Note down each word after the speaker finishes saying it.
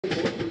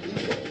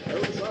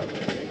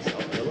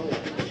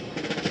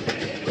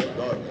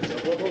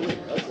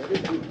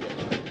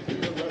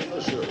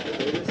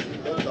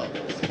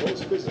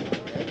visible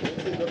and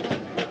instant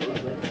demand for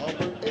training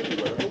offered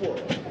anywhere in the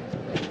world.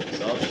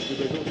 Some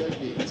individual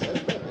techniques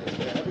and methods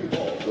may have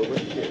evolved over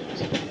the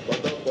years,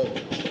 but the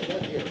focus and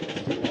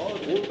adherence to our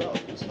core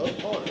values of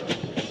honor,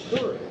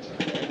 courage,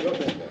 and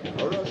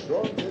commitment are as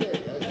strong today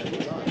as any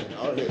time in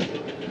our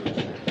history.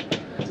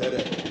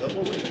 Today, the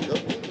Marines of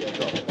India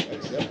government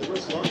accept the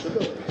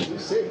responsibility to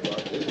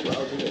safeguard this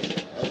proud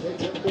tradition as they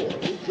step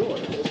forward to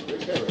join this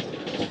rich heritage.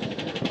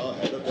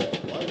 Ahead of them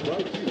lie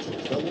bright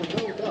futures that will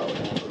no doubt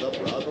add to the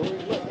proud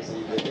Marine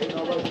legacy that they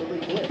now rightfully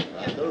claim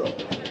as their own.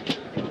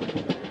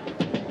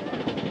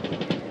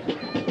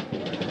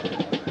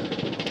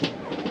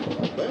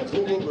 Lance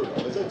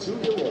Corporal is a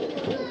 2-year-old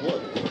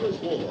full-blooded English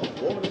bulldog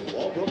born in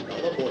Walbrook,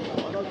 California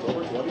on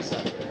October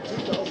 22nd,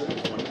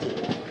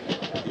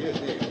 2022. He is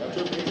named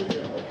after Major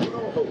General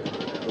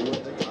who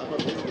at the time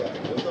of his death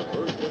was the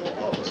first general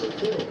officer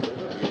killed during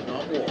the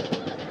Vietnam War.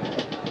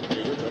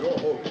 Major General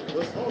Hogan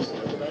was also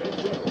the commanding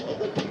general of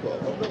the depot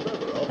from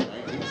November of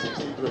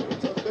 1963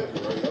 to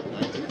February of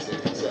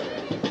 1967.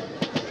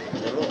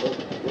 General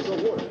Hogan was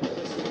awarded the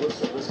Distinguished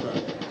Service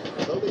Medal,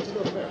 the Legion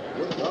of Merit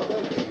with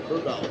Combat Aid for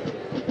Valor,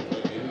 the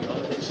Navy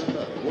Commendation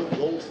Medal with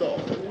Gold Star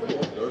in lieu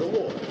of Third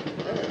Award,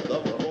 and the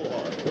Purple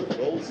Heart with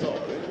Gold Star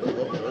in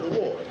lieu of Third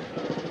Award.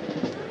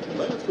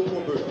 Lance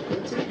Corporal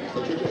continues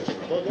the tradition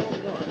of a long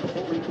line of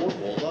Marine Corps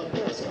Bulldog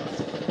mascots,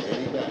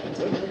 dating back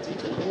to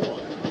 1921,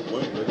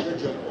 when Brigadier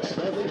General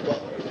Stanley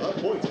Butler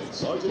appointed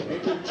Sergeant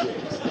Major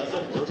James as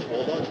the first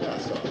Bulldog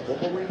mascot for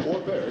Marine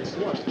Corps Barracks,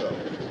 Quantico.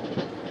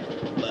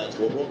 Lance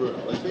Corporal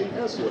Bruno is being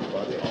escorted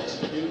by the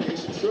Office of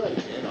Communication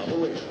Strategy and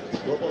Operations,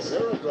 Corporal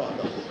Sarah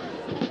Granda.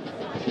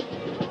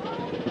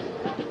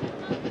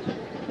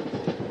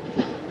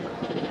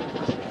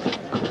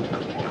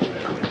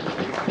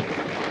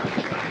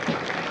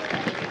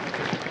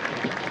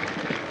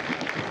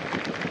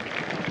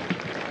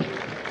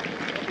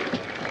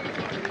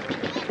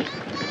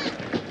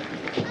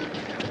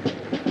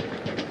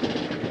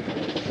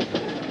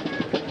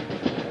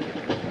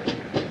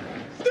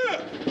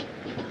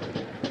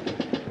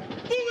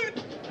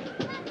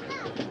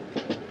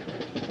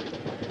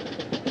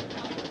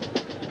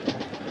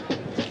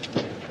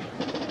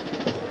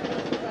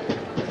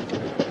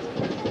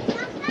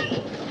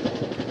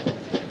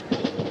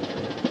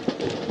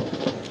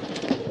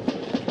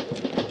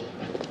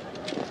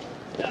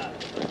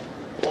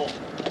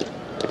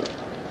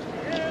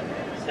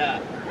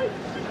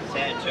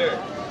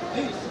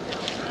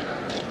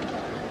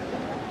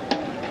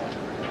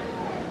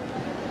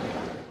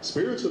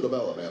 Spiritual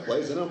development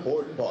plays an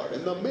important part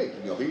in the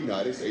making of a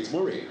United States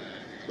Marine.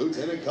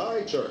 Lieutenant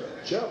Kai Churman,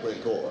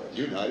 Chaplain Corps,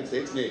 United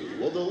States Navy,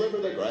 will deliver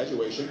the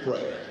graduation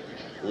prayer.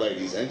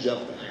 Ladies and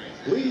gentlemen,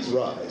 please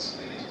rise.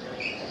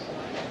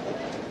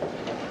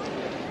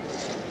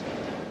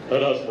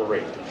 Let us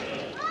pray.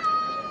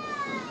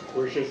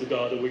 Gracious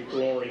God, we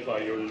glorify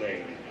your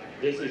name.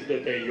 This is the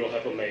day you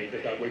have made,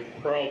 that we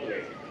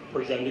proudly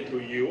present to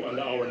you and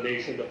our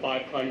nation the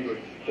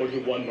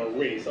 541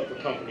 Marines of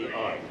Company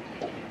I.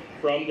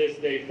 From this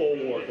day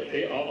forward,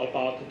 they are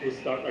about to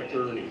start a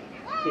journey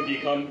to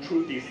become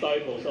true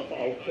disciples of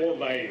our core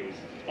values,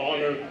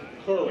 honor,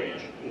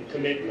 courage, and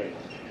commitment.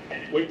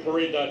 We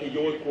pray that you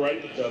will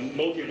grant them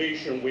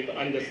motivation with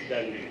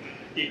understanding,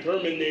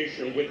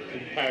 determination with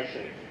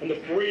compassion, and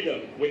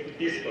freedom with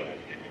discipline,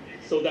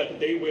 so that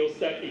they will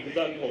set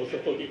examples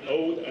for the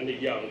old and the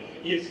young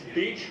in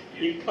speech,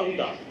 in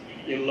conduct,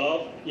 in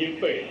love, in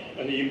faith,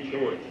 and in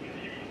purity.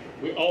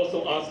 We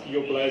also ask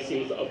your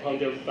blessings upon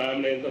their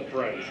family and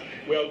friends.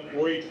 We are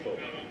grateful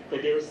for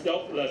their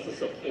selfless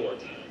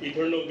support.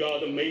 Eternal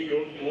God, may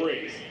your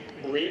grace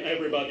bring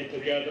everybody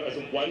together as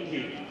one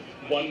team,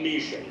 one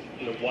mission,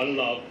 and one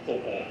love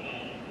for all.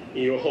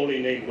 In your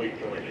holy name we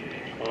pray.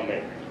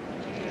 Amen.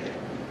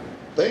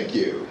 Thank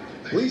you.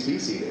 Please be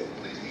seated.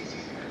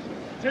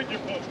 Take your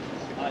post.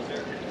 Aye,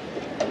 sir.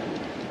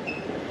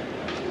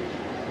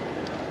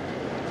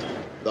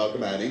 The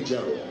Commanding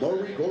General,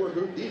 Marine Corps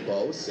Recruit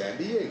Depot, San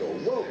Diego,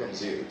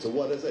 welcomes you to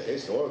what is a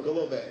historical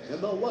event in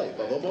the life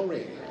of a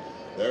Marine.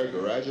 Their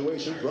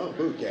graduation from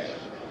boot camp.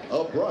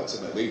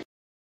 Approximately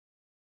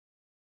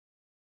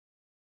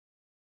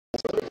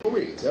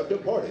Marines have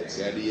departed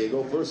San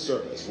Diego for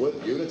service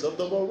with units of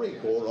the Marine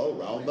Corps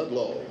around the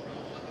globe.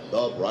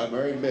 The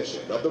primary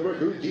mission of the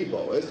Recruit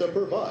Depot is to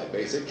provide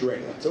basic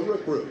training to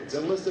recruits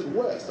enlisted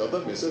west of the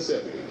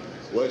Mississippi,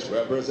 which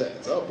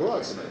represents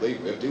approximately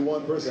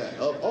 51%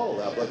 of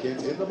all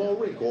applicants in the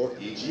Marine Corps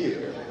each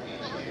year.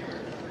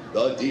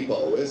 The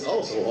depot is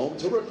also home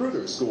to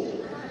Recruiter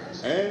School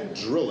and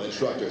Drill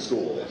Instructor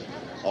School.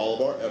 All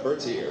of our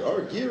efforts here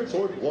are geared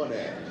toward one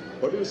end,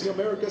 producing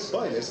America's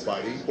finest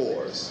fighting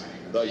force,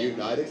 the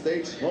United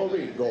States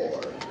Marine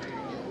Corps.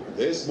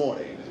 This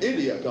morning,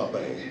 India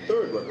Company,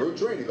 3rd Recruit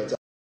Training Battalion.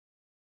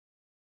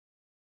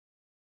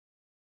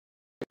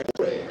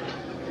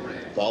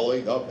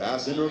 Following the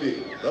pass and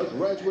review, the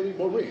graduating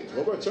Marines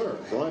will return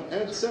front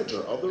and center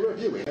of the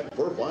reviewing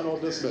for final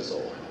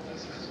dismissal.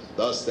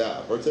 The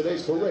staff for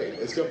today's parade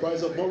is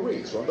comprised of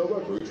Marines from the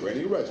Recruit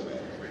Training Regiment,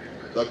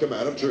 The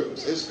command of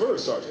troops is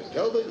First Sergeant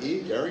Kelvin E.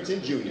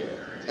 Carrington Jr.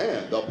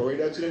 And the parade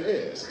adjutant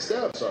is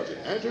Staff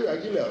Sergeant Andrew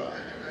Aguilera.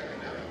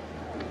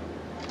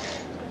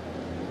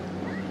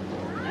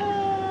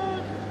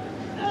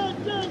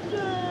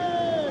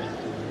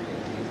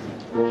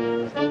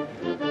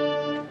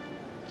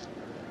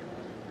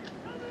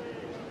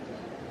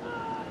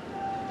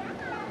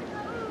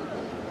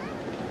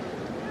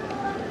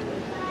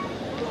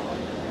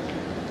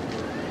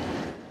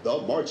 The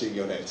marching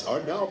units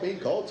are now being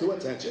called to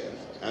attention,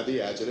 and the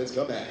adjutant's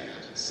command,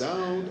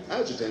 sound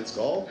adjutant's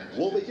call,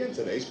 will begin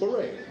today's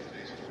parade.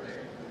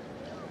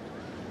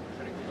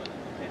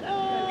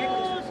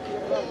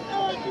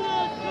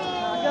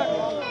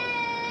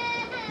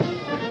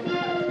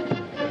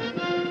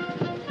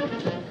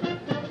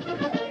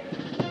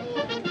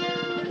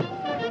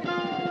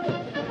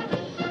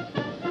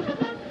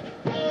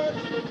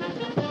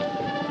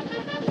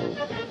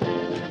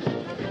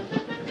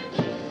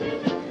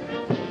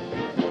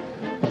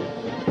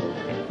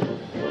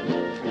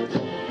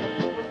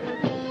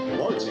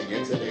 Marching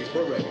in today's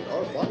parade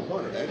are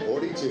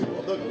 542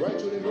 of the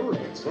graduating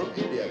Marines from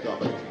India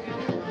Company.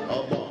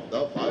 Among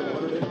the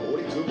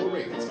 542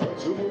 Marines are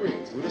 2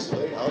 Marines who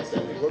displayed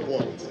outstanding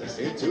performances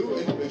in 2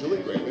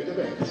 individually graded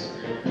events.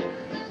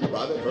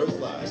 Private First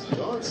Class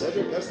John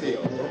Cedric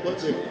Castillo from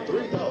Platoon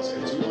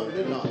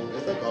 3209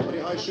 is the company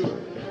high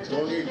shooter,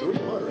 scoring a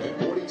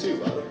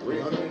 342 out of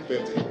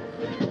 350.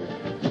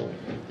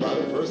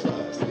 Private First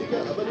Class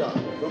Nika Abadai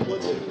from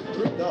Platoon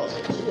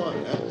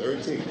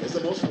 3213 is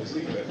the most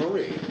physically fit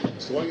Marine,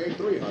 scoring a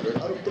 300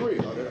 out of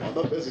 300 on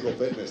the physical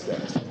fitness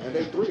test and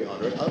a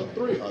 300 out of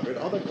 300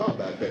 on the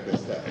combat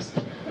fitness test.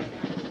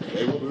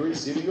 They will be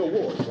receiving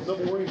awards from the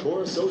Marine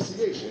Corps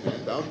Association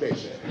and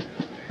Foundation.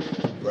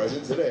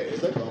 Present today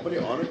is the company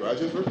honor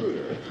graduate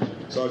recruiter,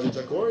 Sergeant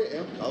Chakori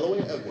M.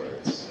 Calloway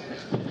Edwards.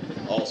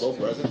 Also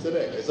present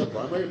today is a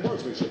primary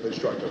marksmanship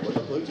instructor with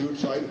a platoon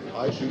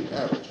high shoot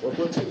average for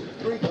platoon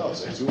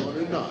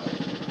 3209,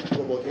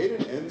 Corporal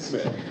Caden N.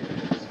 Smith.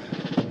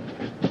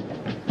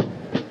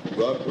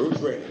 Recruit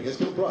training is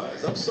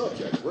comprised of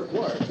subjects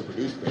required to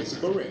produce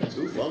basic Marines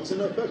who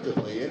function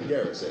effectively in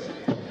garrison,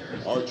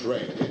 are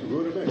trained in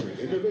rudimentary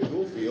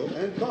individual field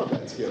and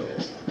combat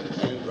skills,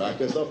 and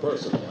practice the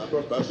personal and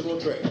professional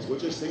traits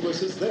which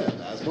distinguishes them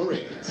as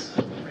Marines.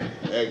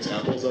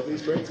 Examples of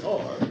these traits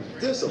are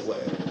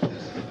discipline,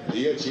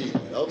 the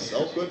achievement of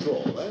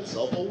self-control and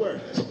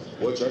self-awareness,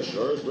 which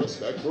assures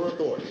respect for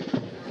authority,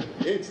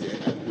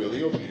 instant and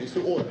willing obedience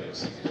to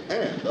orders,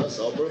 and the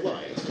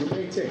self-reliance to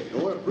maintain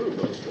or improve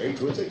those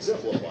traits which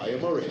exemplify a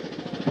Marine.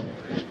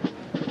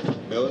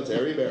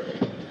 Military bearing,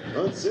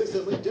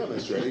 consistently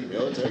demonstrating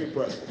military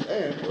presence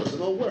and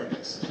personal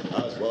awareness,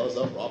 as well as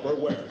the proper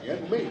wearing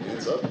and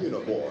maintenance of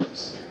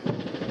uniforms.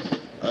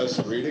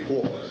 Esprit de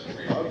corps,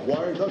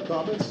 acquiring the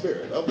common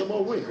spirit of the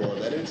Marine Corps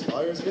that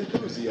inspires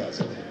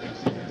enthusiasm,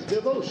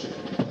 devotion,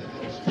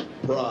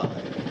 pride,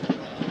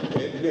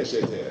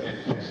 initiative,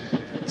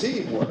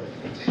 teamwork,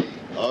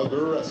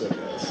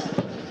 aggressiveness,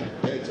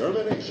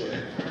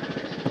 determination,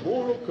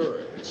 moral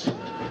courage,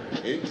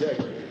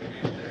 integrity,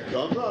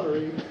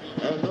 camaraderie,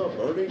 and the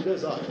burning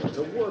desire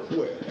to work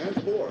with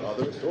and for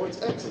others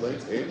towards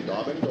excellence in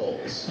common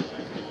goals.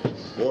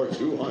 For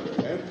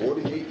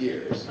 248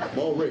 years,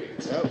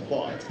 Marines have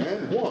fought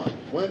and won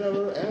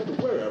whenever and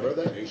wherever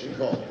the nation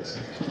calls,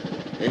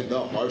 in the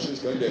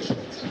harshest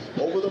conditions,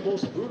 over the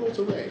most brutal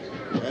terrain,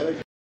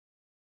 and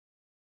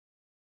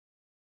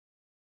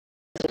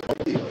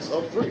ideals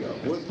of freedom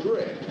with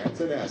grit and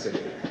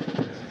tenacity.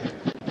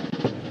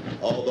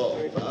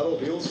 Although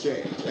battlefields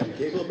change and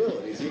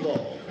capabilities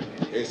evolve,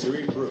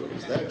 history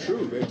proves that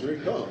true victory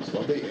comes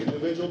from the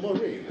individual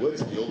Marine with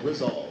skilled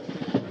resolve,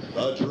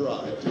 the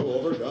drive to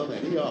overcome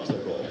any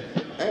obstacle,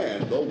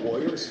 and the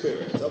warrior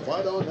spirit to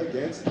fight on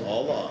against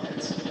all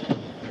odds.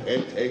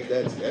 It takes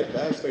that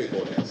steadfast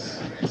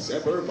faithfulness,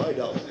 semper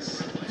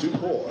fidelis, to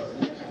corps,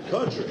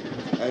 country,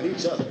 and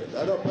each other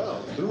that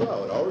abounds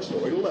throughout our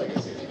storied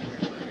legacy.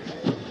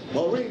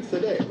 Marines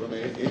today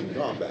remain in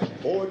combat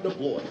or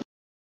deployed.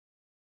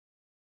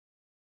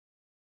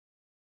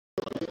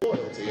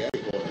 Loyalty and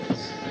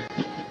faithfulness.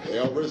 They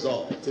are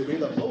resolved to be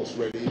the most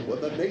ready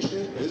when the nation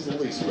is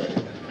least ready.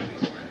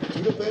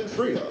 To defend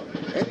freedom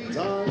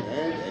anytime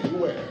and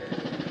anywhere.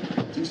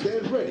 To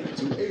stand ready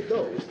to aid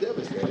those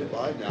devastated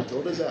by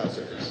natural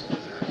disasters.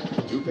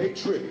 To pay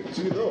tribute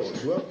to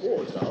those who have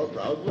forged our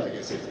proud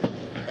legacy.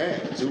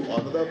 And to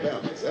honor the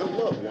families and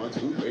loved ones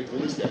who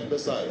faithfully stand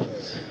beside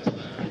us.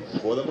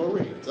 For the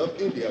Marines of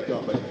India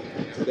Company,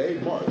 today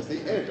marks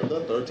the end of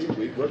the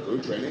 13-week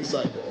recruit training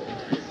cycle.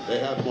 They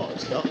have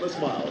marched countless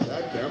miles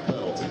at Camp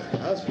Pendleton,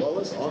 as well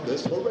as on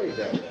this parade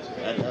day,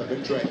 and have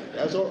been trained,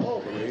 as are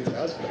all Marines,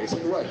 as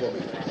basic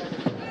riflemen.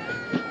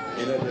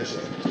 In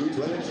addition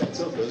to an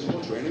intensive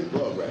physical training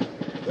program,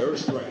 their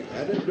strength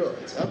and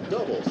endurance have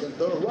doubled since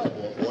their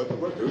arrival aboard the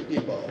recruit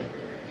depot.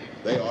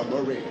 They are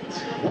Marines,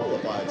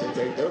 qualified to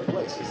take their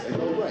places in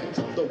the ranks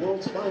of the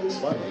world's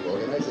finest fighting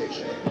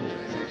organization.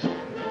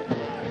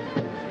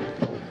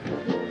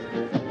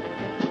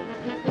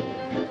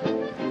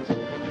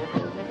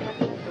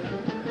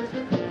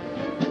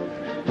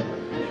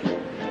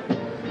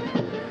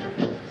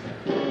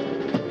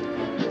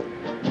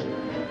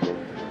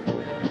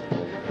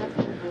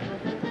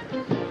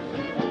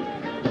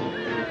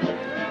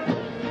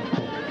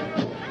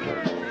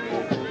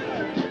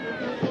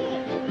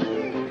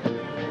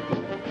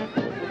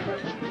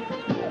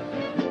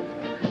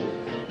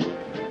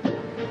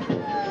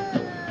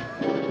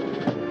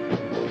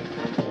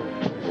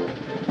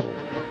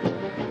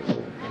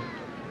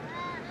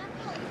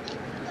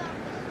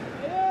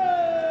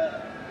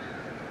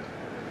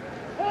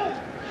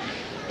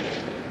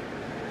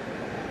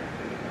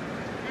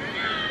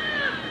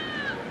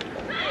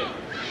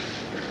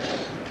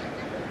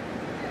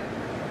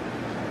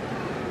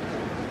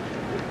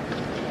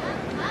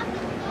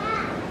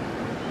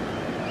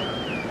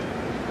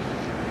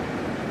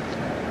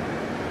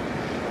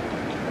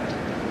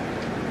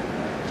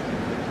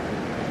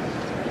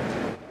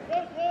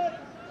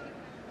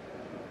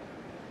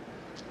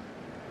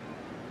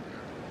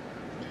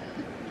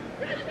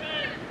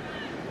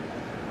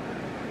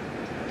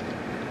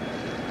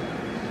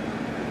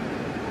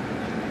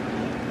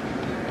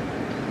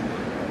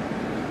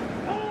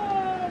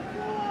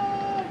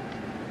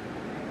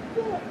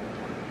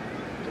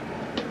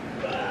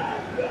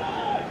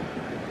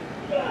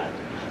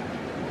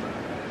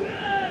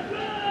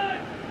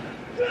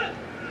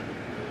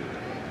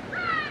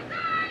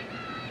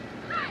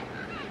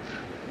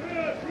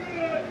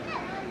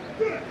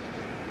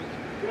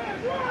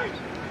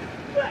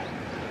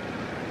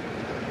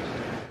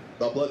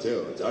 The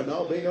platoons are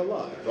now being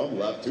aligned from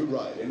left to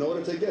right in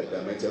order to get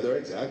them into their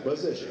exact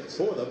positions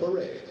for the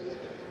parade.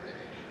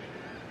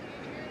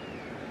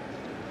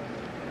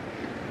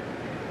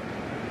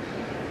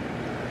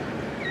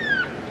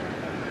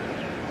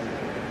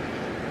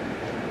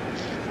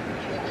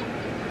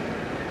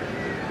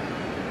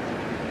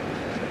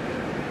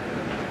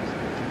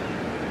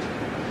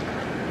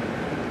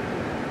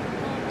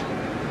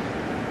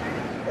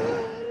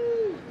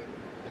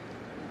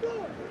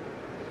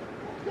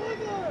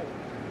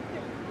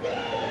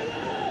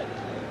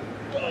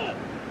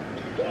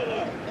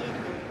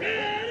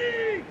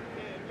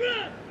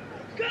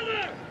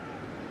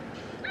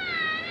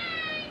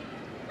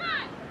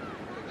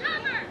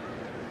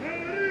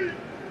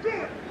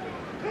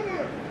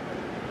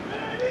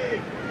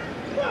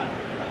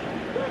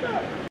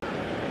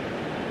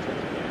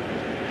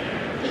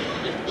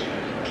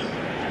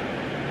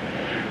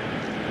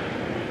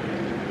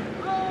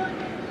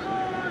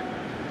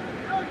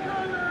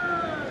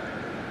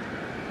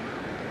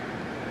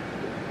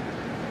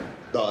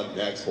 The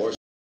next portion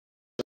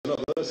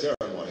of the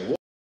ceremony will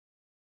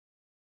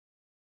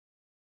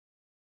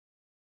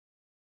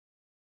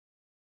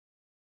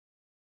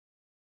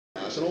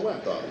national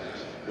anthem.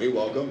 We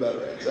welcome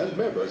veterans and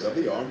members of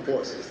the armed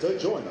forces to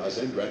join us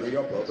in rendering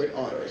appropriate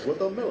honors with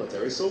a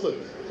military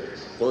salute.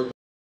 For who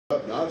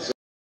have not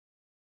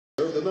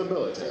served in the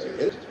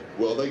military,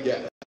 will they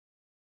get it?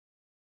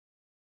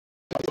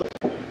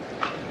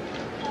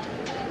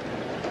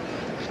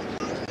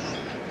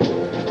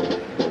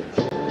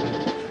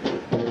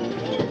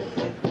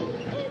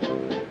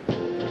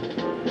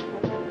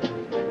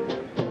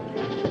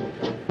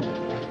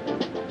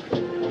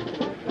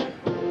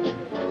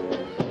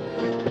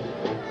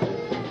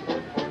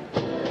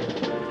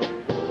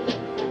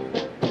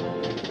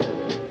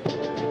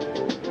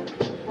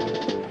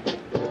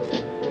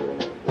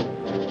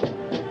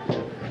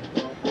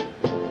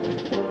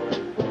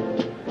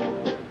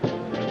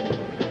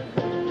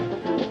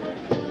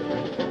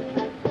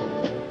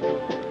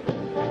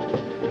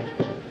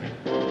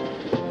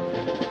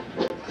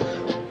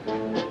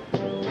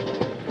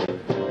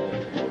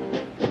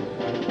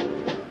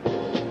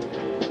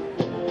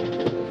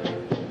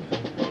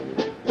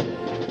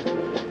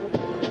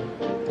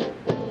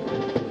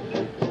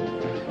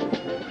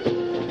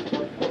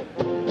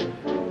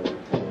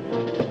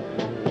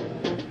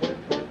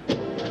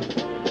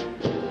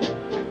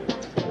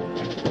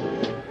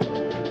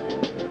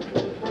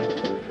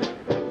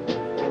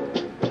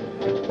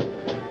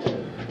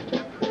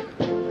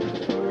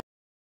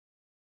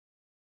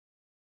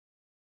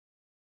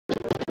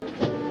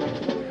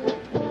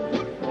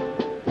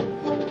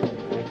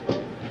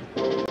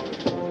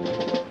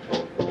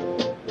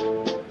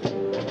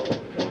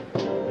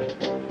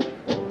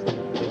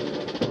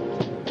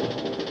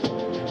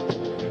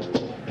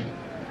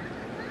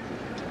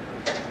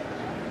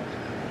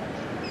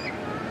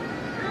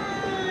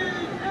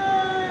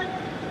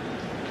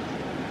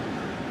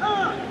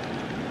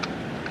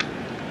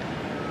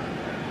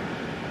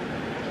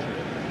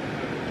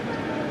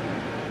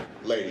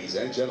 Ladies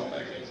and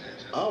gentlemen,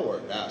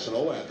 our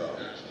national anthem.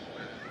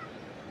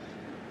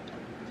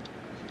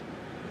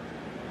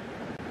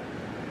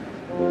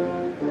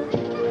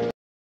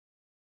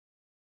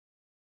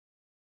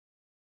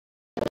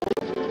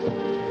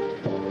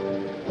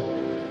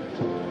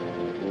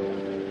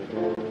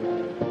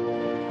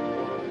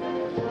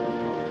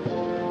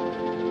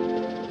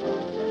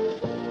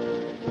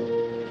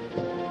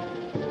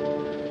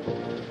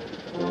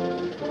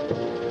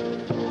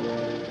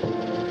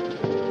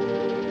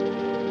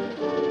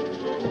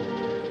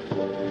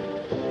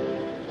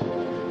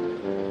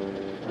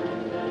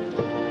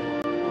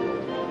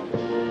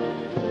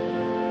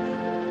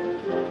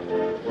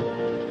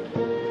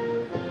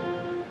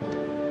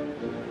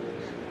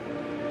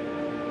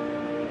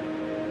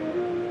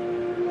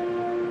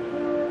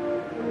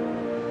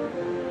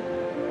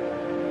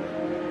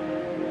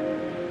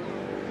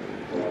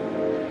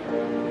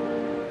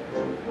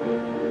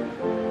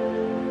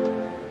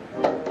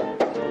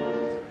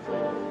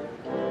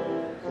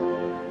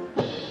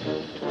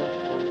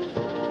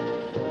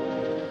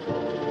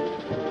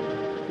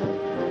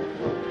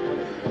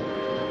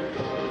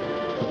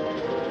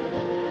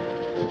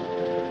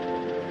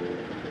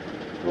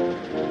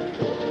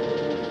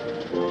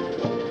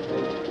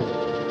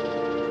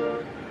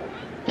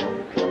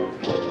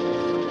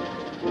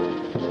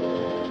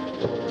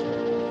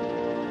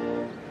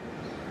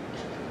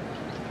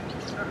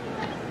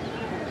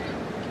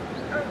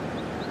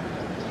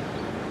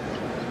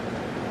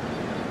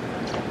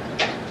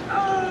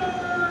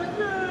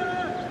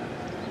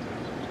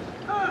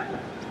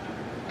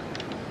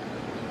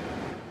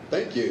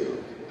 Thank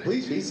you.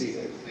 Please be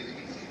seated.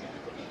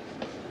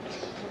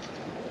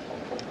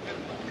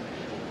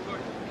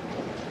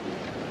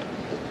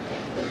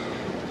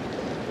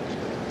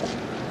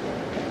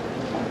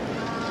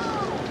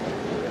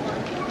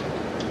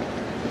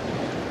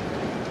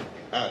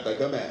 At the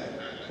command,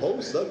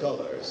 post the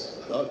colors.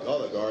 The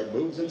color guard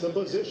moves into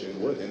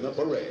position within the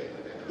parade.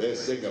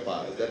 This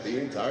signifies that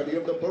the entirety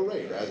of the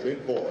parade has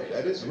been formed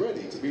and is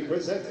ready to be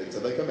presented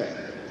to the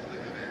command.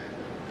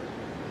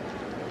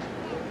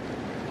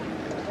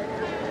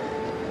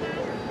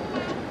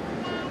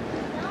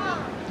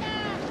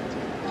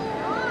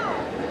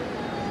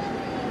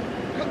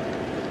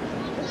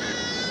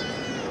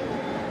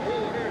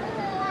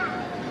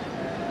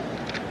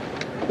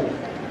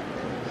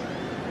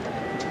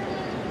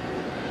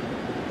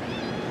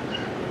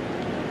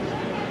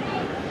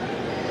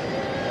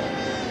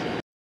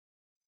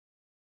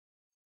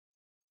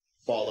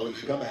 Following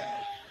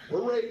command,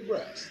 parade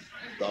rest.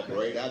 The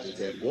parade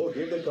adjutant will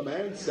give the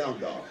command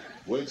sound off,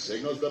 which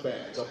signals the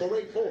band to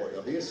parade forward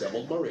of the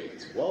assembled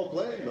Marines while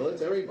playing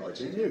military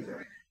marching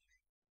music.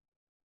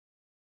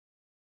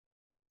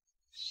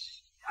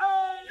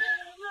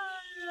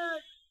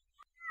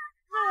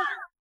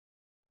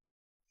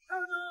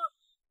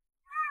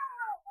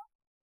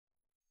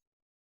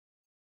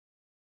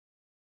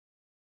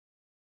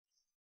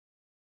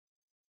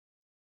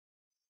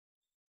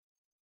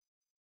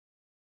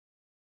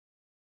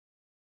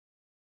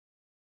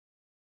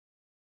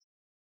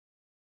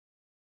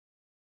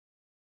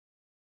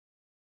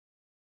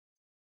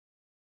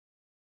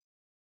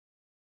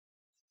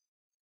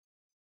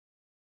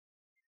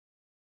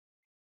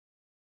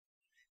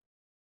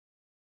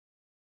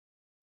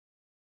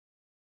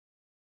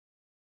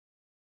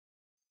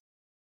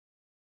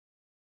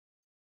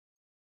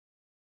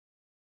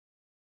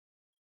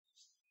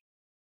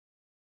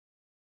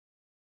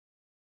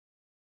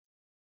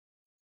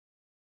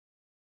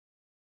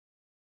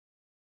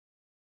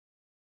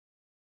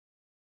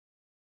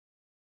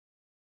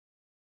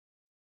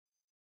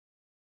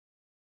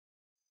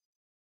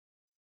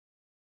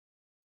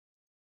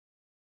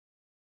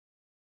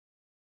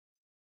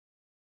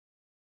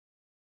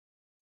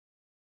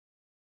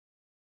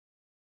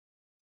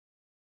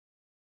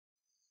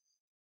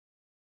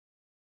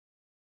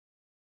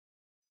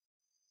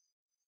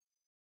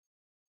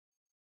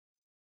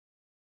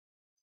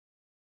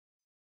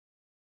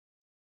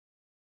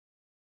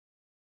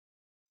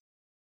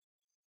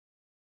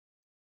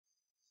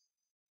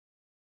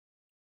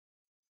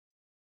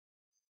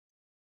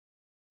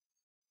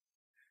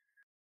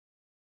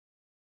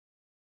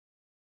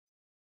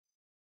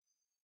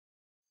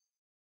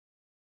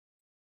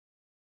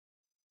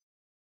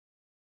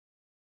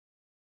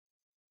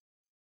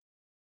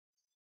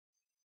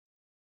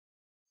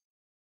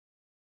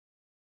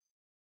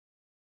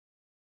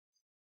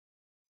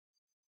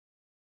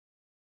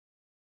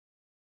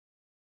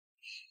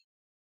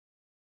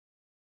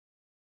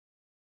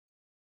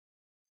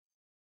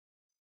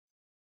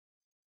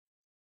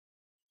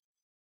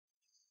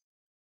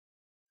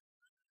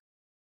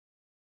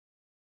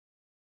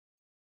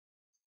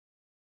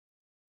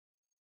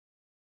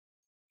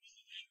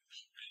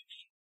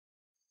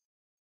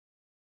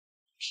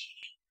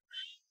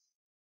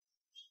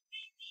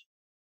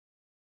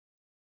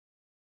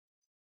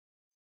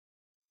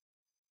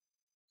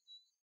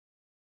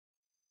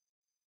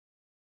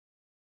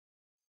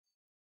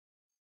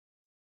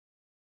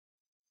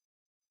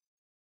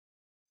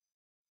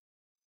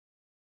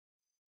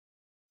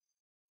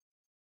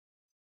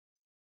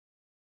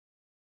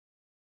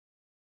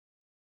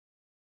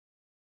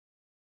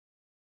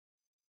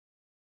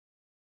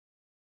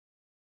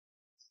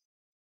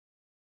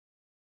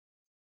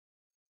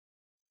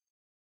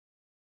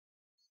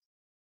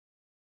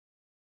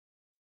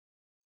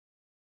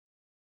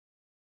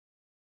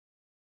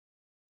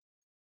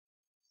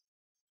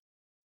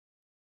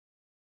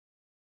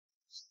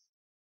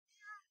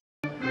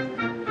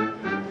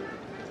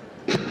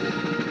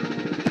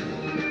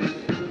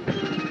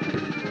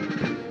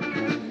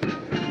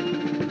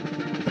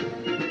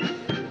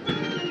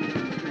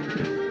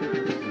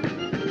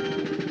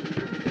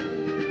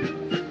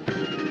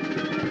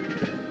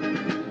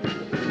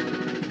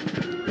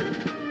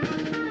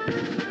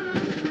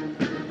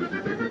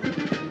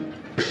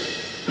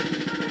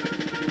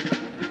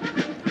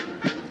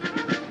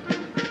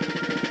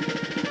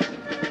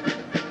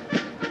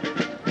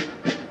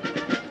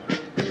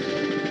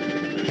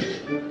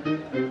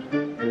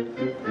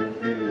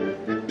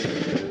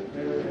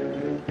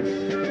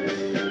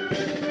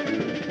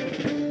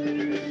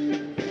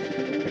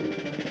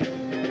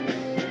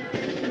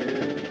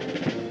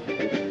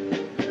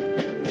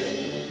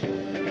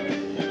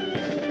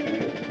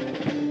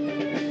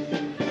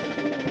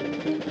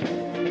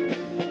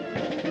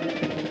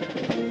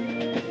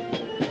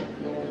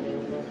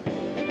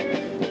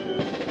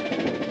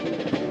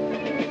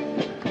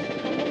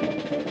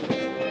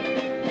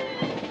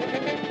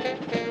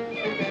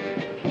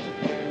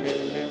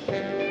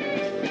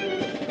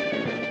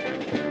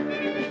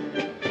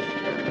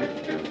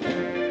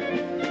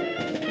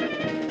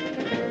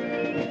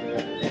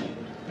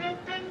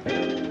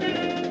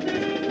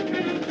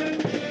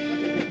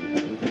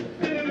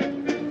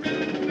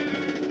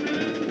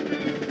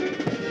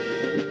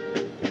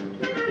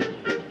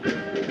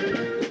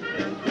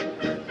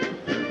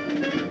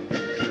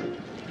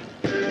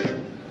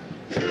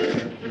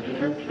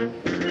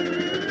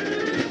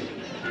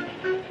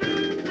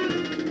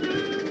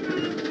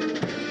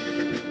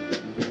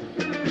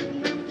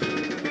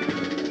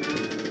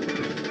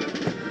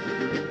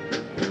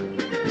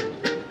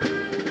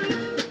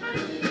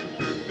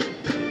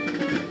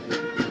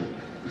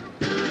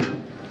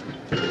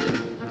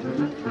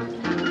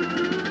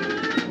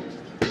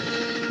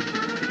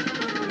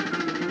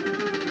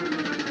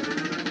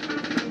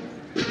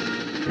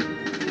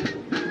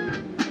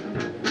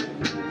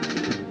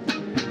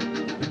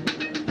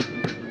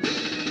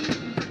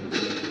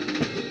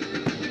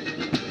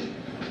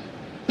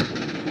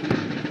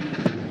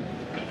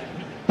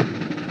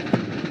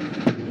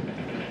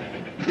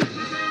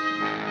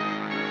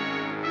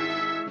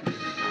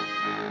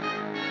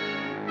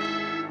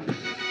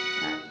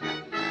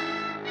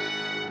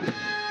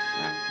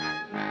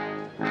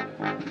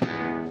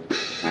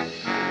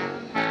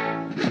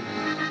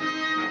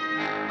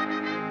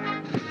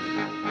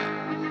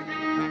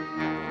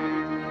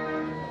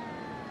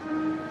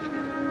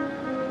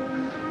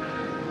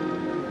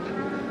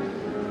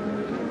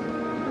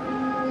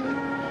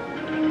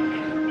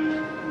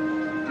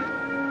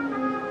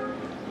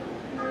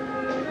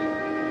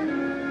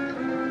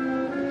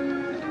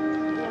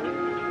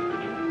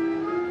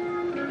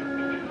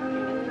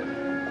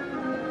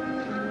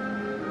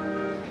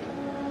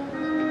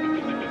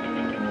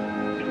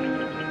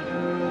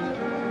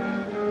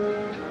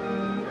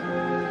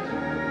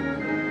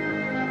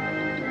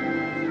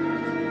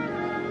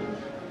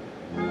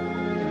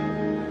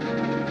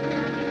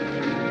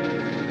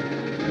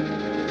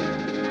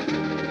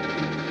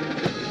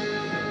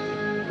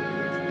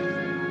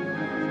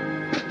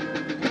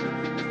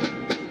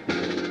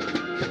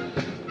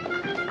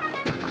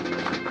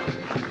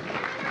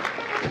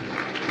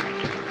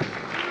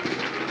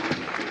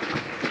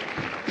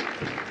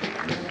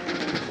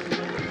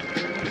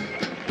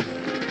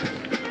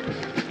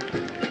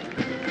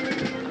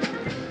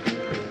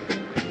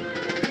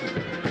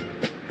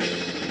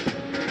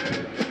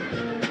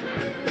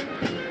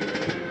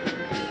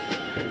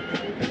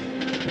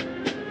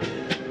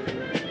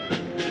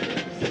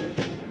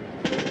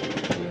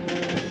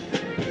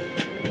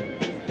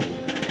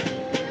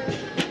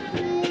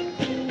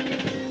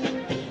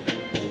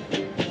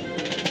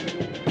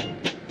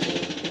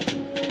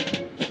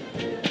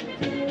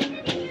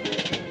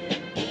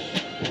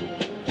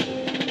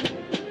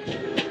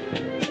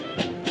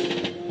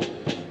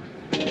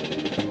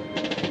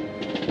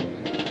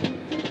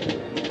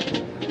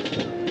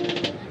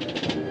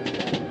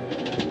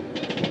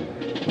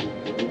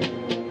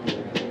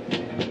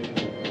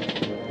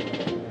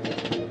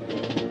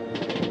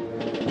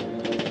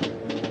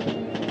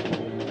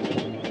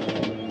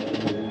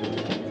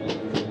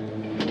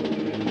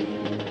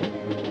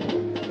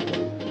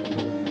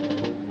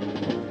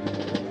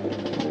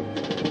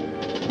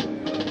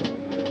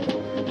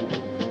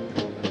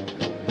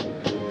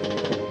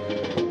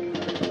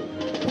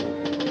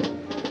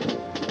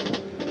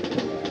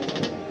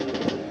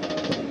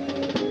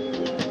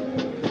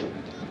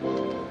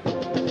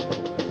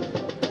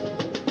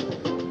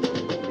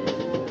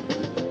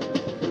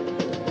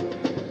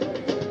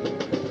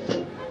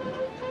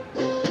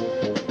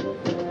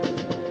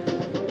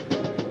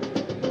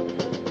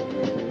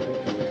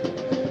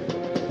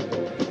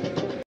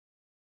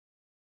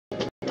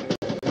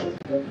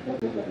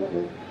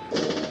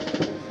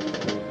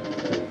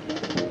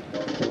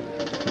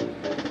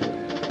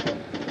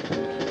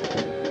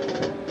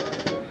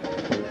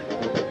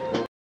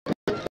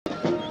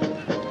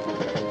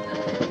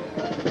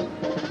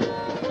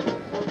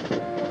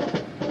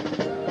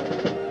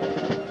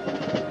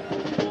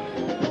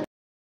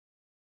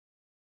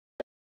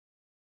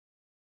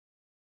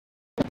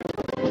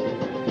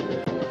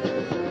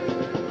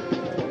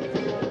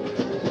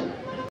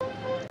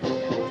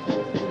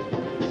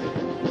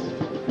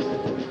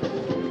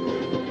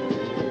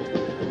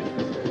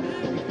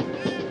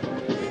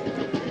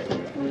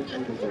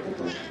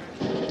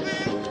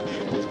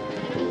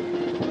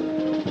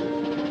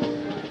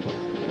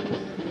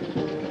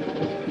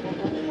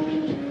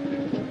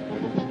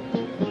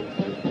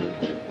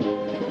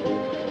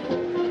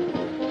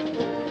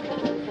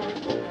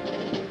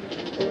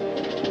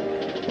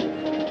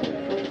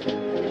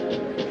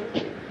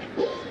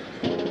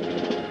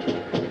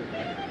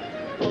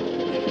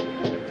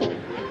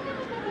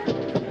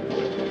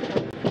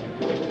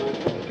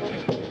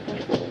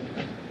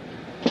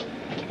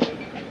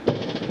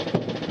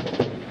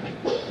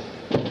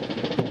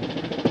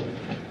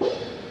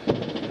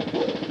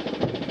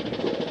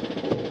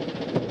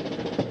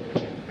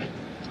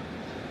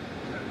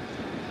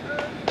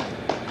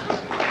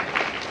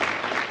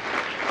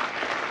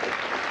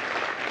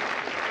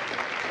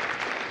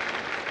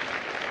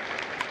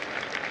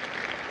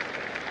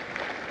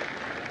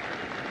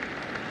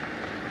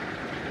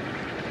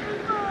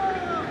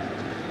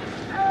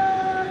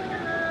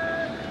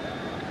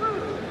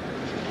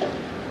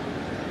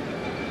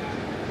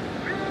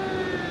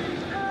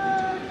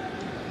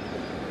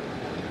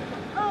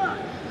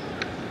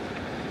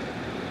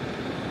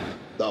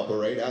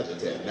 parade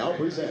adjutant now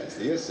presents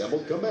the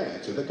assembled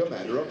command to the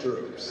commander of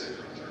troops.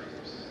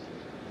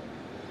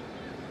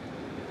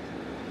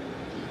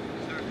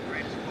 Sir,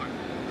 parade is formed.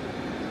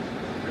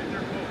 Raise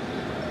your post.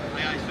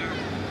 Aye, aye, sir.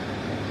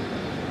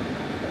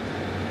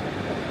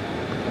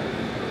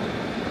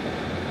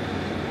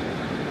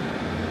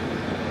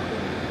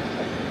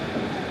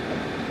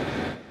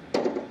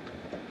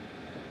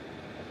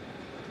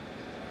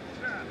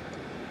 Stand.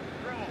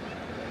 Roll.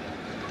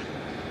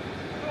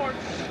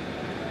 North.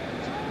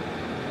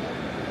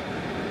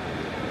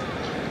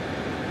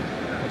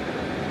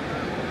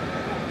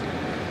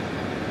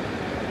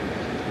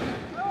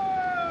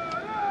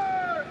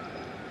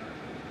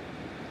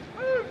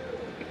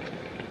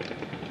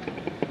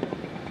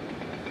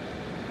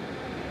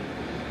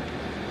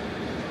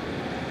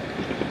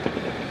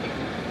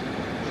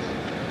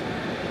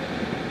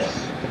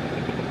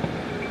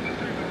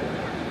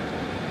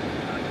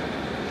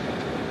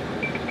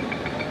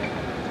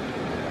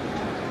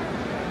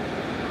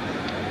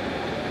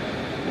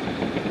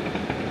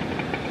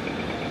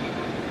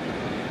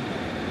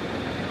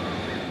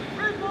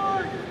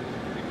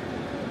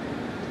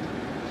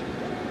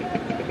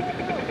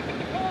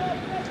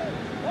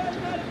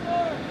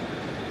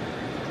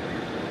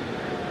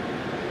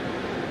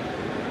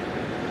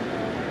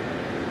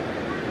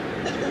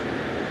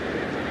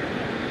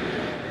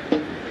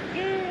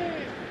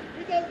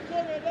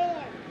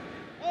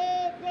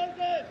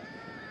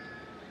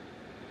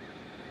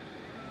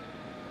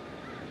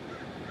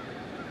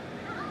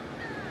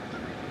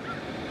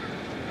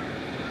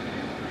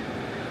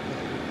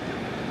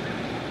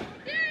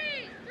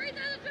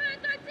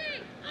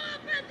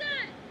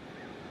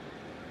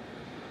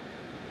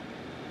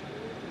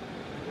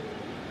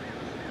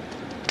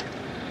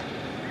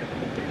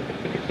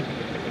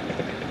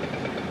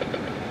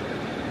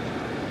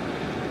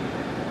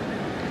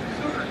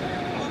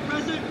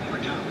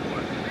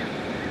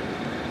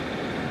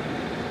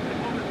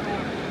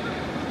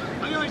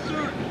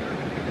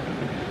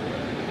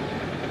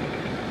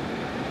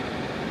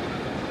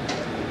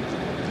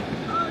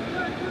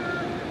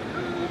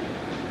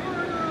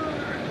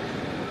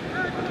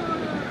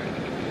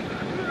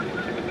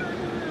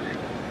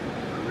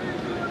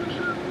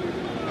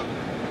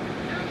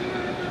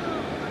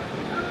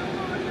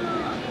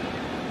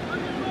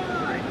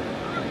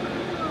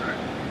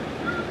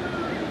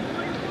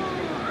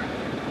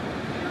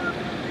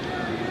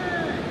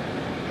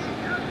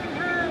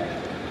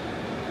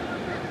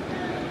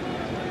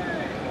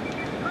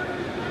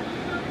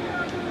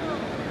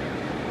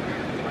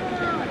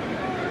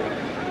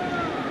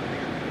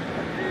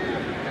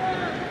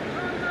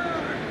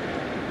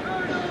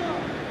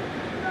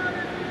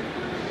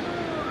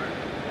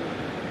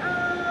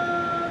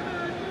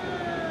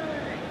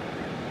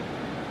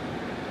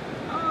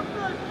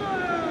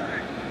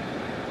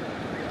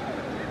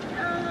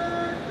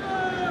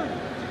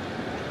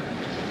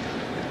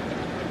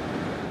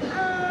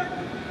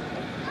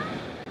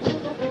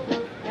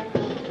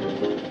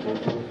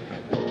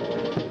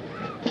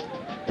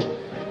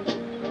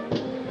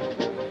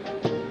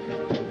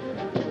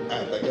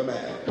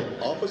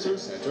 Officer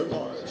Center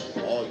March.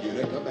 All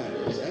unit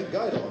commanders and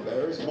guidon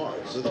bearers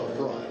march to the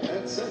front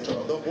and center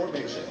of the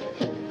formation.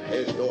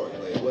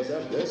 Historically, it was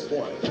at this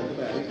point that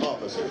commanding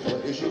officers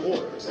would issue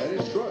orders and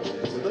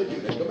instructions to the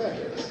unit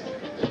commanders.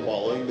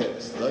 Following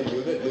this, the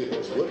unit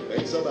leaders would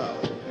face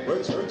about,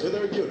 return to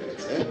their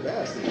units, and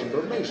pass the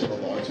information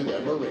along to their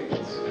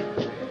Marines.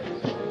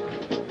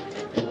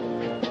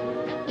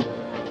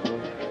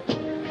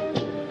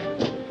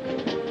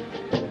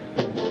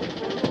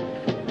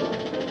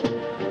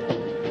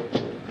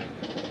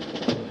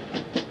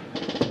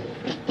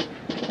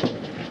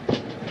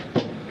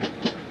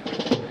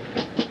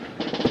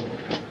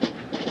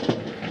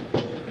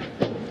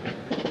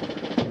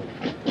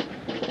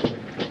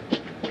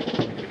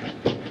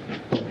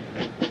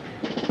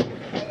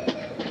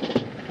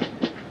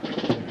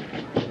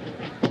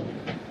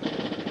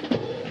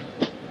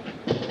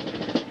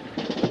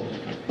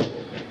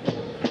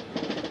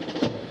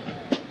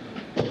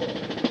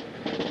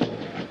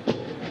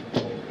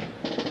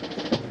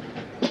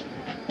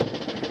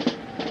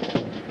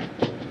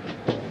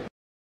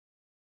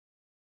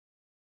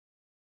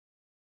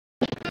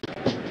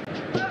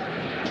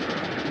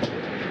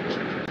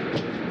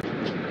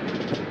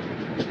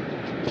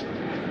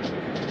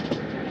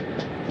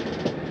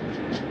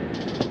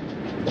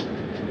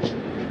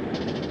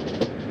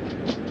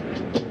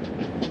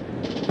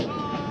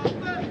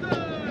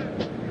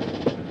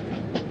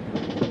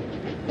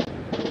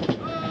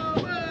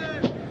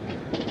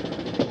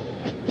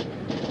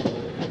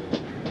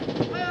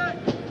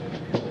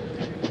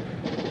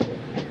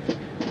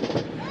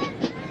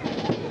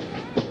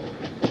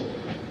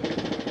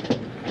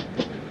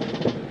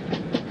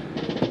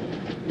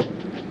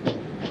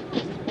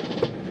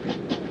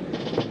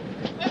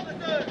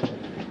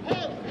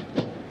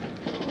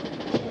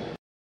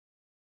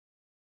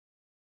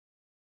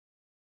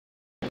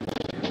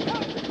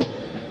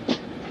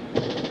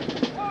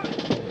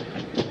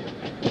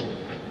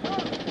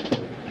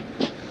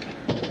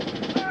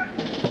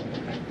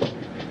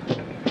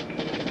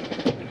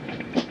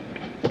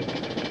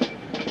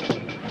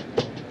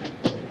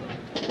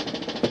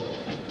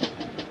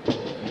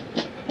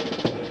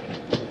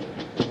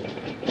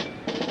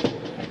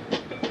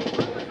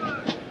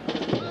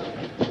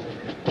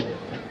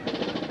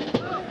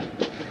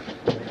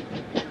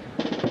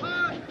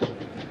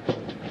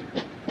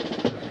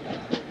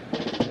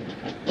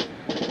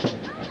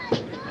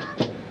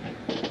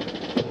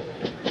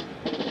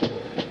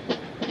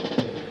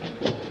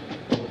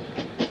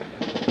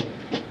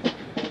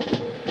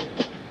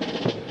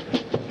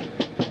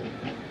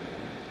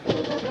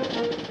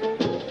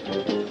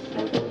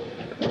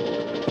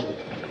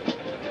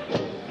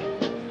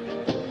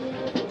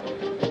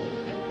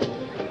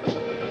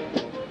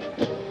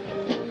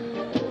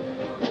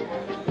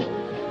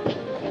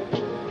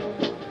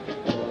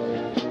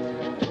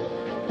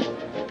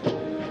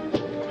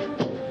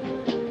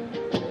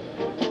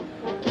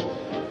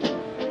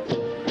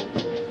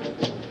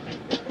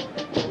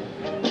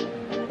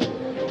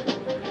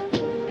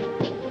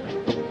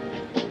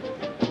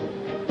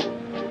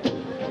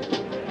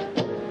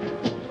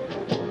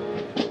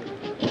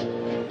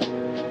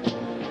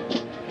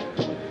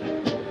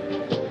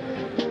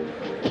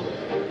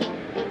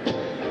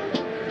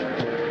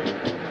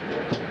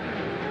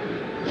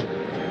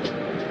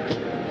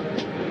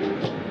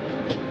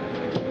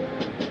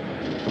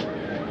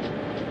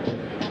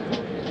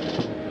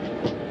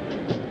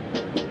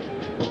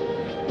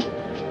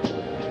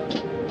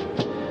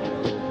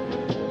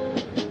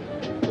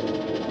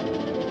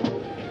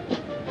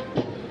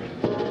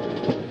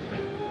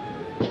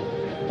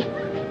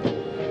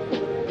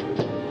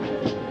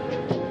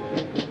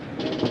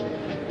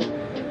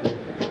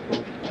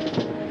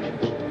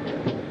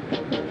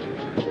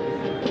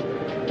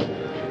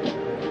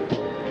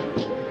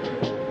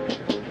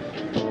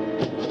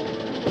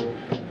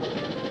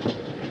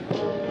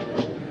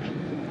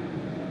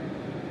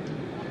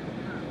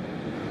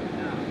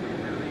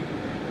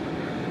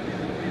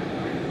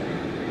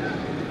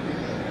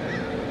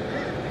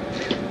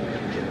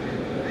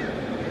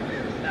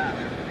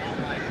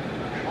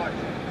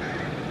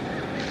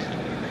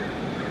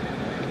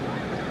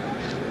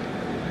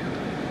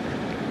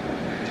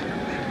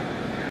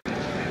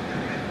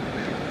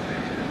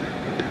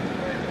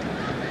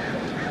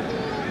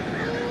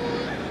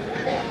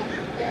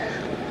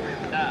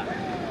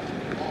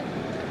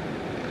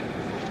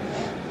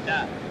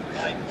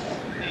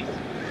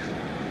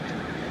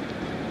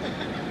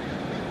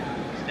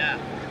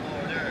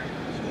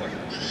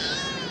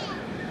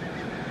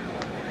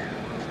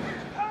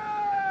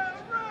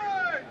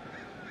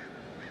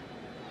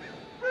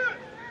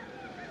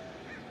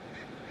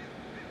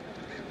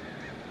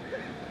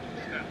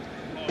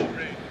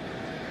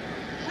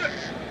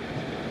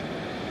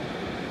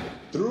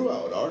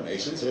 Throughout our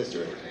nation's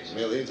history,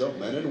 millions of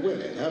men and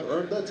women have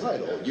earned the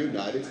title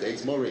United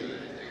States Marine.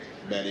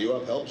 Many who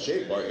have helped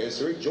shape our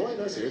history join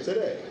us here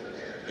today.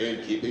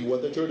 In keeping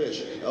with the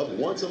tradition of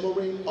once a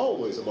Marine,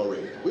 always a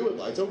Marine, we would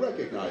like to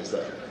recognize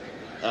them.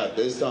 At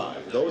this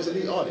time, those in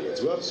the audience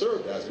who have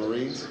served as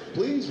Marines,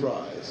 please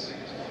rise.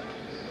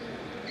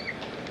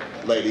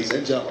 Ladies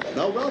and gentlemen,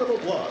 a round of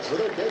applause for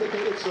their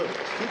dedicated service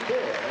to Corps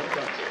and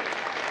country.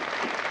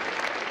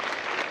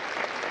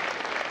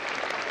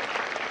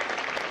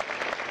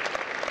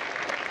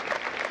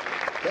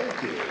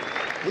 Thank you.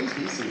 Please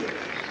be seated.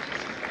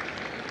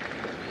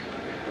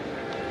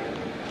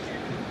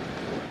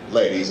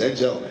 Ladies and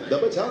gentlemen, the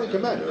battalion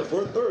commander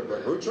for 3rd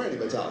Recruit Training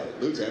Battalion,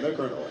 Lieutenant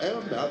Colonel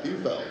M. Matthew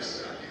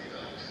Phelps.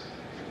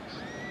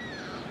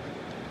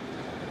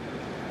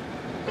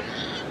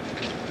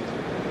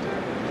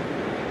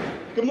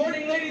 Good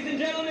morning, ladies and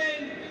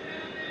gentlemen,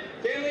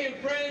 family and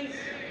friends,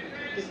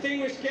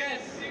 distinguished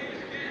guests.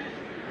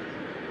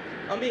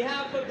 On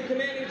behalf of the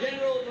Commanding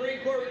General of Marine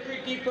Corps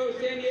Recruit Depot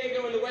San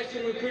Diego and the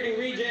Western Recruiting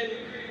Region,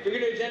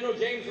 Brigadier General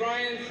James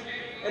Ryans,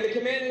 and the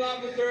Commanding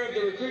Officer of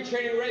the Recruit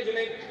Training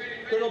Regiment,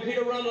 Colonel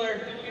Peter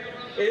Rumler,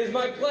 it is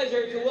my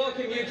pleasure to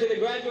welcome you to the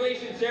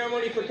graduation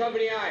ceremony for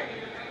Company I.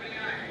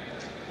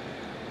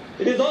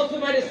 It is also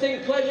my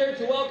distinct pleasure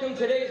to welcome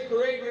today's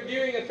parade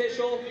reviewing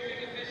official,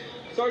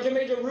 Sergeant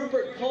Major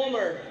Rupert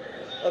Palmer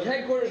of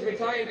Headquarters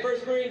Battalion,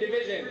 1st Marine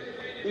Division,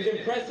 whose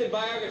impressive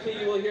biography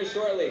you will hear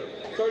shortly.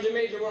 Sergeant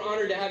Major, we're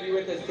honored to have you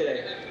with us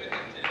today.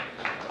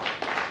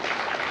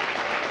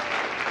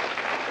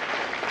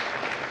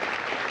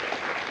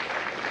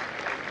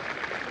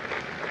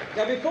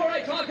 Now, before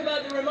I talk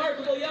about the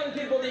remarkable young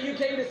people that you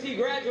came to see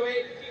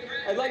graduate,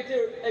 I'd like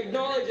to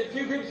acknowledge a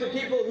few groups of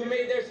people who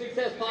made their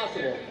success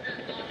possible.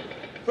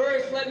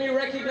 First, let me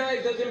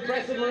recognize those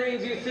impressive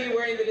Marines you see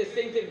wearing the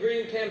distinctive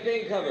green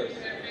campaign covers.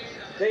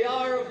 They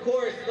are, of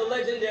course, the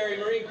legendary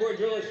Marine Corps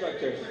drill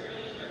instructors.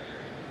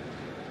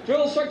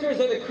 Drill instructors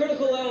are the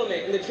critical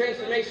element in the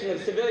transformation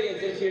of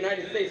civilians into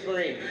United States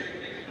Marines.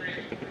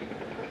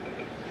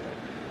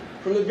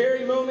 From the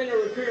very moment a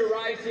recruit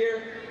arrives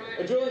here,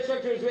 a drill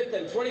instructor is with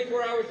them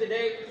 24 hours a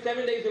day,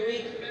 7 days a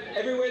week,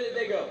 everywhere that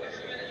they go.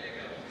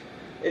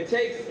 It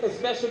takes a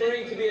special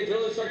Marine to be a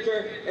drill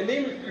instructor, and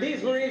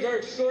these Marines are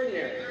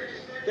extraordinary.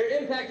 Their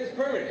impact is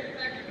permanent.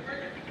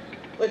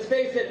 Let's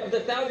face it, of the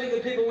thousands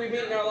of people we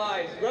meet in our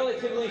lives,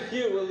 relatively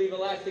few will leave a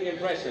lasting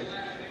impression.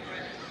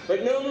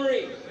 But no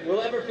Marine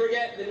will ever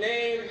forget the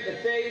name, the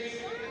face,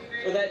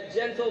 or that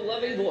gentle,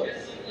 loving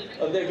voice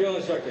of their drill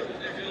instructor.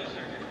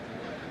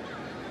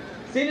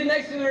 Seated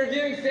next to the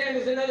reviewing stand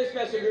is another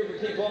special group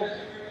of people.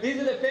 These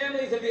are the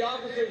families of the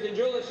officers and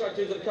drill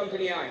instructors of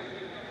Company I.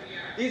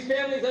 These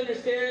families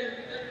understand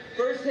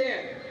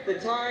firsthand the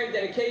time,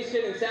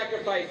 dedication, and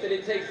sacrifice that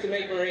it takes to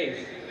make Marines.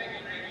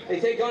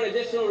 They take on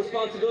additional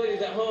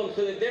responsibilities at home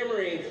so that their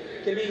Marines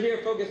can be here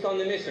focused on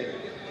the mission.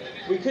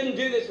 We couldn't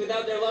do this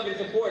without their love and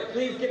support.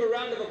 Please give a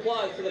round of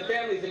applause to the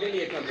families of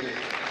India Company.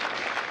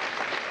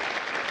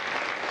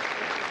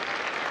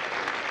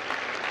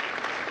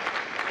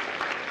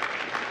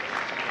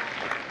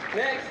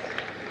 Next,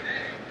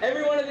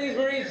 every one of these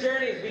Marines'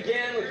 journeys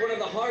began with one of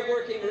the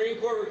hard-working Marine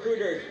Corps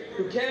recruiters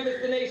who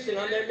canvassed the nation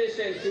on their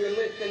mission to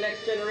enlist the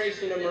next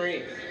generation of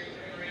Marines.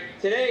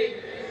 Today,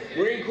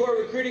 Marine Corps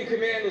Recruiting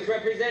Command was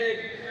represented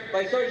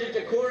by Sergeant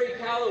Corey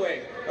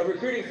Calloway of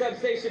Recruiting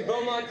Substation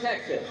Beaumont,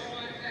 Texas.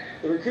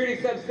 The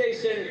recruiting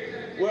substation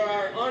where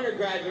our honor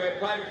graduate,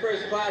 Private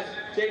First Class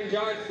James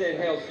Johnston,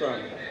 hails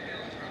from.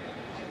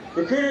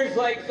 Recruiters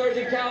like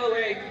Sergeant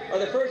Calloway are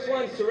the first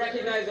ones to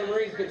recognize a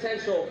Marine's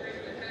potential,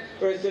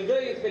 or a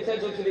civilian's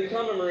potential to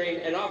become a Marine,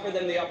 and offer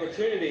them the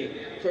opportunity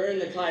to earn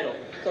the title.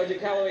 Sergeant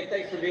Calloway,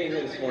 thanks for being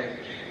here this morning.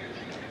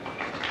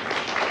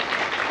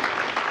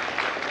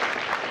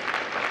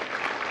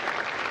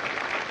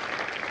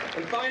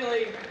 And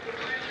finally,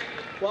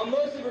 while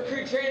most of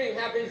recruit training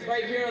happens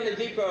right here on the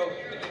depot,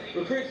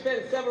 recruits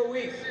spend several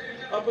weeks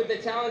up with the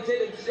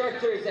talented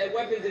instructors at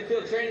Weapons and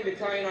Field Training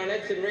Battalion on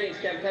Edson Range,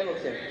 Camp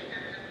Pendleton.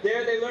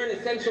 There they learn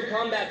essential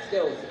combat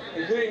skills,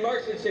 including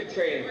marksmanship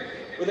training,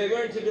 where they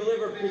learn to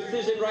deliver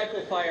precision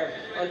rifle fire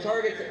on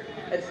targets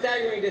at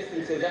staggering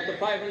distances up to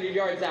 500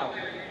 yards out.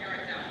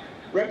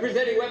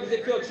 Representing Weapons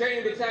and Field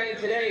Training Battalion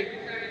today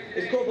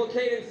is Corporal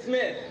Caden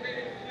Smith,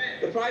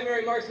 the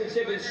primary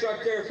marksmanship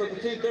instructor for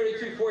Platoon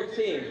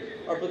 3214,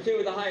 our platoon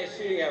with the highest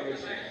shooting average.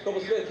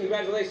 Corporal Smith,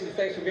 congratulations.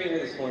 Thanks for being here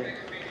this morning.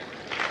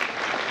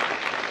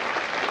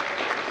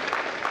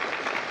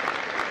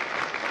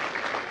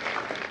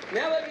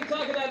 Now let me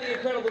talk about the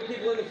incredible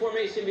people in the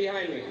formation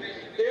behind me.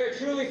 They are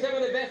truly some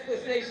of the best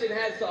this nation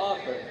has to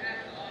offer.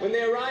 When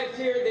they arrived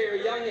here, they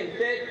were young and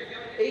fit,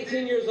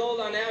 18 years old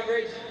on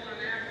average,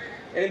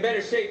 and in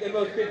better shape than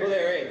most people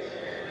their age.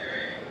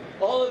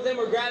 All of them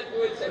were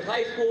graduates of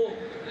high school,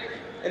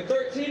 and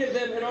 13 of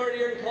them had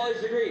already earned college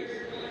degrees.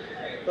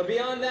 But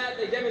beyond that,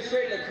 they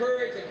demonstrated a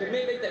courage and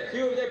commitment that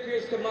few of their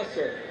peers could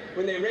muster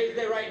when they raised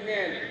their right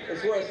hand and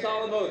swore a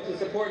solemn oath to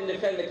support and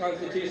defend the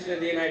Constitution of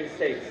the United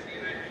States.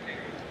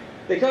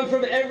 They come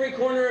from every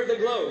corner of the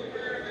globe.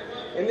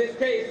 In this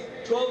case,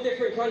 12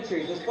 different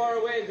countries, as far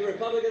away as the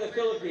Republic of the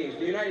Philippines,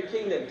 the United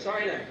Kingdom,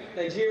 China,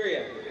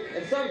 Nigeria,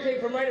 and some came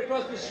from right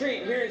across the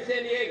street here in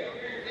San Diego.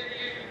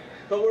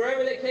 But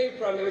wherever they came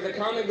from, there was a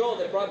common goal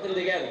that brought them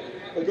together,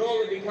 the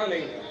goal of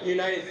becoming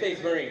United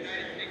States Marines.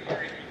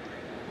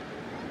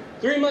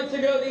 3 months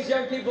ago, these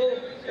young people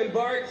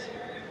embarked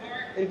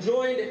and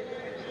joined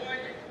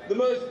the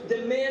most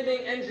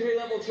demanding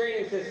entry-level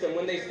training system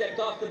when they stepped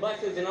off the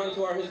buses and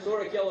onto our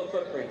historic yellow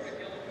footprints.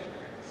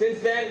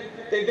 Since then,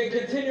 they've been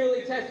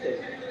continually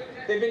tested.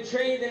 They've been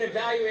trained and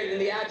evaluated in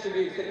the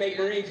attributes that make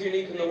Marines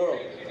unique in the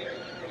world.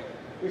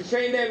 We've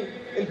trained them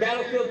in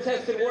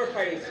battlefield-tested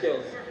warfighting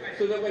skills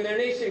so that when their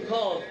nation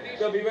calls,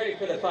 they'll be ready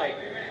for the fight.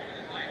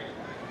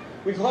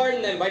 We've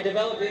hardened them by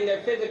developing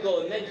their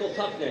physical and mental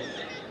toughness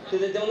so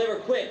that they'll never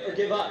quit or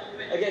give up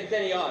against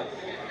any odds.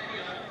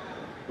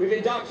 We've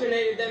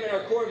indoctrinated them in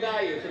our core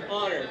values of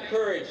honor,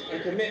 courage,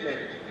 and commitment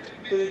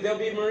so that they'll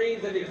be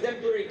Marines of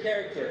exemplary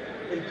character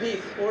in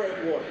peace or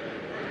at war.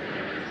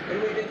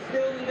 And we've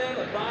instilled in them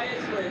a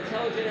bias for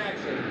intelligent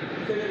action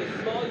so that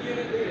as small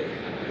unit leaders,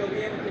 they'll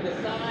be able to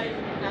decide,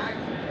 act,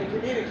 and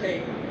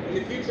communicate in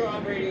the future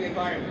operating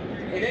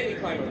environment in any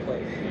time or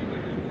place.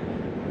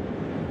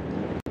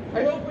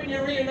 I hope when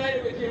you're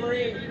reunited with your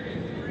Marine,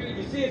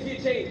 you see a few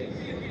changes.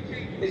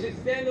 They should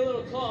stand a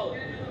little taller,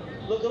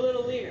 look a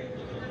little leaner.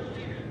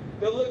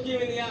 They'll look you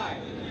in the eye,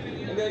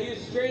 and they'll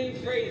use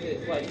strange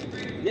phrases like,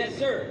 yes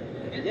sir,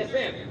 and yes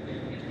ma'am.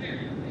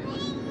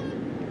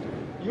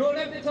 You won't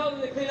have to tell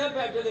them to clean up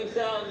after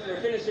themselves or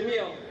finish a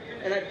meal,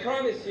 and I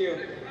promise you,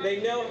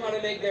 they know how to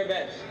make their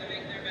beds.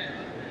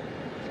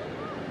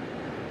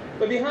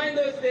 But behind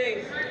those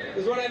things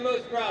is what I'm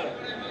most proud of,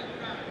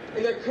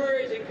 and their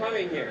courage in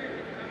coming here,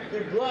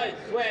 through blood,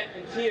 sweat,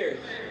 and tears,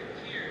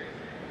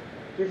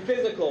 through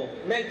physical,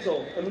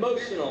 mental,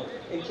 emotional,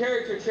 and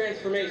character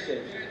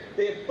transformation.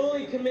 They have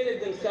fully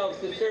committed themselves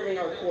to serving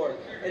our Corps,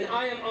 and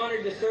I am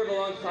honored to serve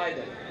alongside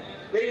them.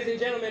 Ladies and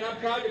gentlemen, I'm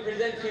proud to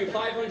present to you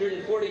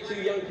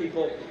 542 young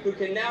people who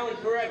can now and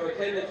forever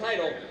claim the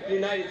title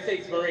United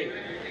States Marine.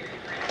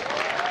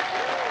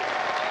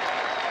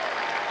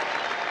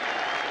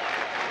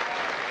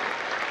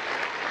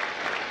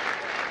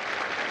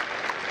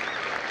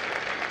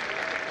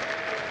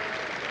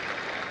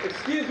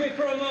 Excuse me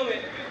for a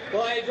moment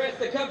while I address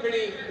the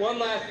company one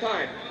last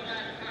time.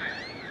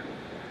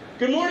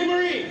 Good morning,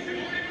 Marines!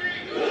 You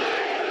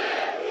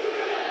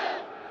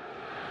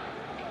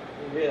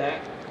hear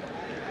that?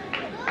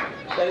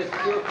 That is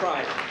pure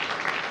pride.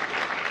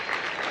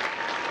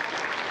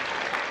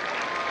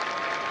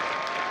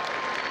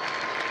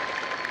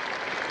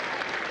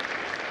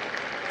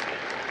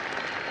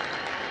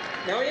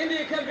 Now,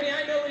 India Company,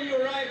 I know when you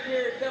arrived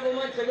here several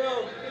months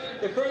ago,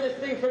 the furthest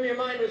thing from your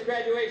mind was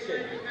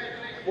graduation.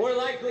 More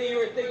likely you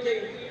were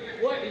thinking,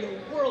 what in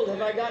the world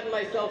have I gotten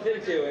myself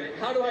into, and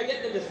how do I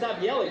get them to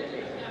stop yelling at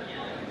me?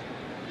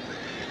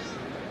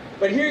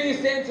 But here you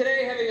stand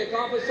today, having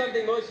accomplished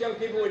something most young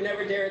people would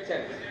never dare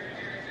attempt.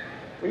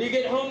 When you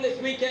get home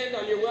this weekend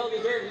on your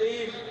well-deserved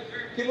leave,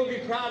 people will be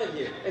proud of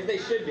you, as they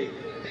should be.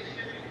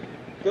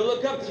 They'll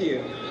look up to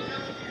you.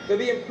 They'll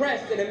be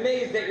impressed and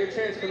amazed at your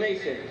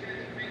transformation.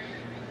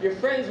 Your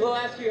friends will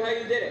ask you how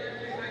you did it.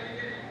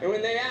 And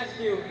when they ask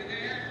you,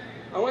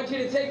 I want you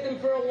to take them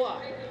for a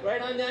walk,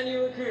 right on down to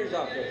your recruiter's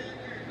office.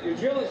 Your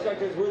drill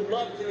instructors would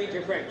love to meet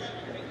your friends.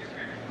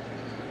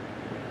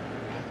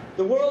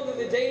 The world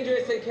is a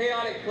dangerous and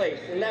chaotic place,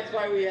 and that's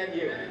why we have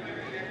you.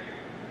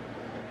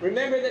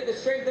 Remember that the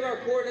strength of our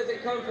Corps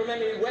doesn't come from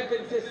any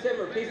weapon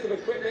system or piece of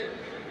equipment.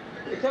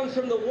 It comes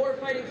from the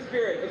war-fighting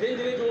spirit of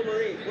individual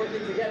Marines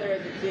working together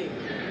as a team.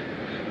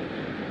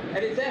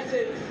 At its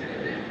essence,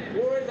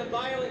 war is a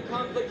violent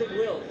conflict of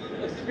wills,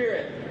 of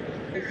spirit.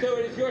 And so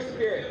it is your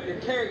spirit, your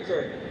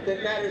character,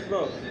 that matters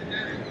most.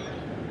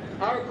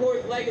 Our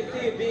Corps'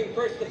 legacy of being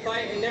first to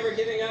fight and never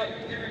giving up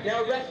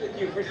now rests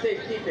with you for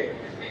safekeeping.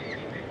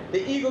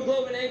 The Eagle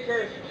Globe and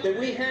Anchor that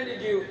we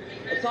handed you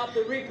atop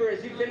the Reaper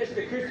as you finish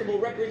the Crucible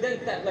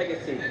represents that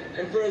legacy.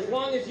 And for as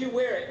long as you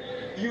wear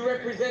it, you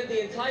represent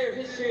the entire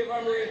history of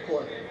our Marine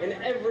Corps and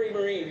every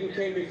Marine who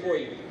came before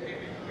you.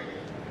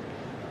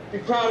 Be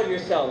proud of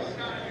yourselves.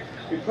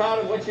 Be proud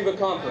of what you've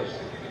accomplished.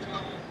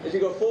 As you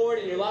go forward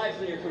in your lives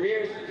and your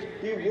careers,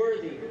 be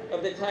worthy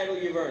of the title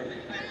you've earned.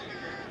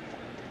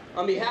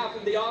 On behalf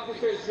of the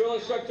officers, drill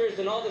instructors,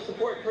 and all the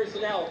support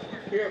personnel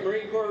here at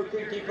Marine Corps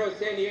Recruit Depot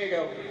San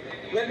Diego,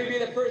 let me be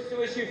the first to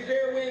wish you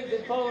fair winds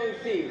and following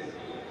seas.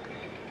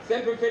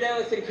 Semper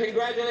Fidelis and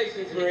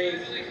congratulations,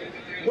 Marines.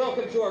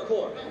 Welcome to our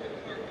Corps.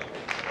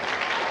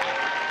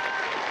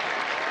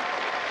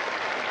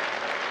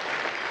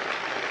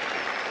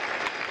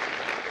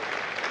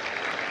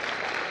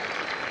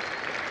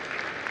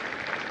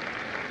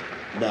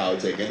 Now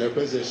taking their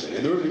position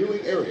in the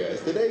reviewing area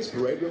is today's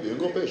parade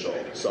reviewing official,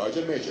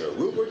 Sergeant Major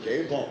Rupert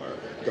K. Palmer,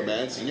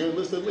 Command Senior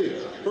Enlisted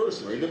Leader,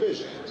 1st Marine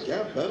Division,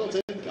 Camp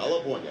Pendleton,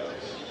 California.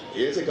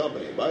 He is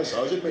accompanied by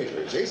Sergeant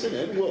Major Jason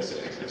N. Wilson,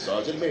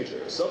 Sergeant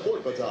Major,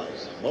 Support Battalion,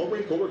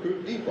 Marine Corps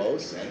Recruit Depot,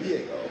 San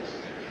Diego.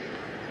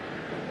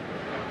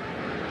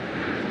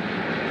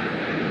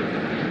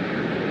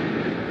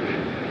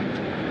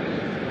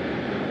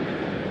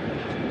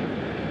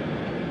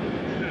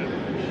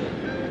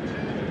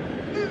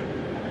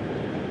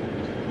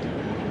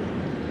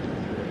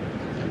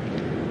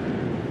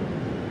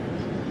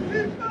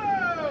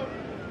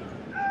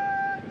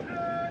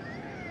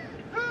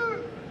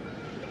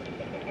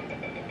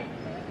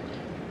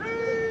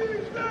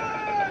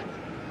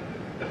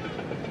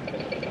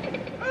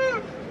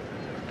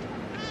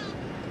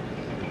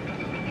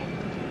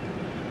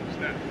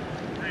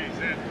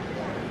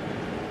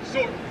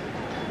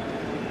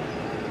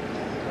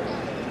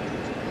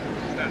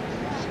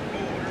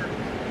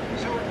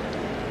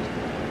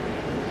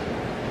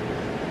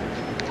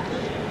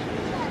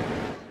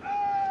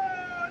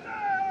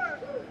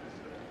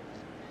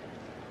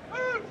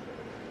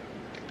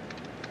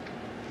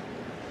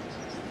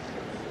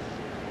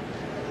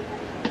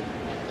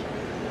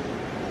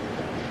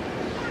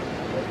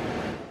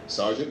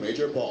 Sergeant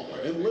Major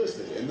Palmer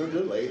enlisted in the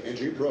delayed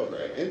entry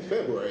program in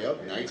February of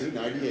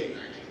 1998.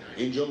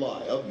 In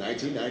July of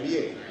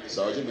 1998,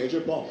 Sergeant Major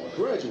Palmer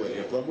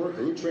graduated from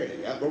recruit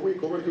training at Marine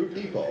Corps Recruit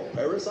Depot,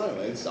 Parris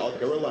Island, South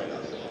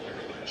Carolina.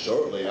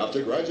 Shortly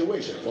after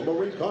graduation from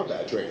Marine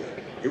Combat Training,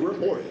 he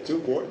reported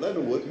to Fort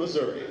Leonard Wood,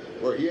 Missouri,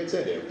 where he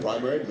attended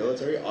Primary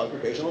Military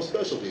Occupational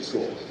Specialty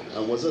School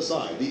and was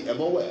assigned the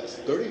MOS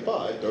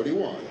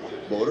 3531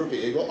 Motor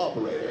Vehicle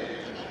Operator.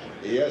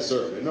 He has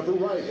served in a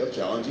variety of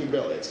challenging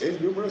billets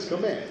in numerous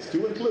commands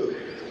to include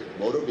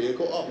Motor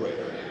Vehicle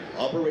Operator,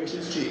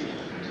 Operations Chief,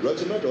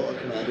 Regimental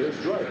Commander's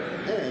Driver,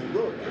 and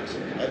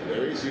Roadmaster at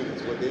various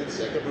units within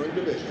 2nd Marine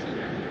Division,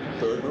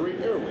 3rd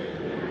Marine Air Wing,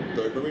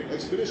 3rd Marine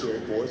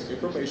Expeditionary Force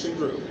Information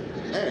Group,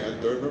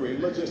 and 3rd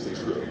Marine Logistics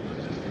Group.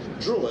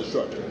 Drill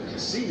Instructor,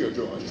 Senior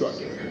Drill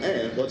Instructor,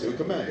 and Platoon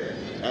Commander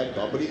at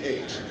Company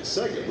H,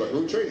 2nd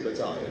Recruit Training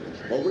Battalion,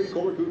 Marine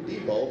Corps Recruit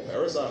Depot,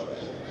 Parris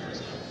Island.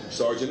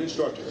 Sergeant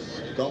Instructor,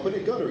 Company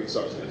Gunnery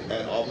Sergeant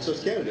at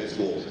Officers Candidate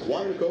School,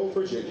 Quantico,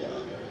 Virginia.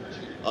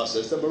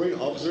 Assistant Marine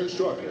Officer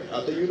Instructor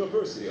at the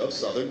University of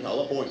Southern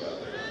California.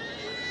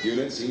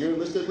 Unit Senior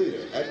Enlisted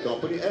Leader at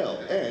Company L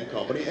and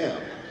Company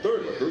M,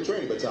 3rd Recruit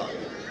Training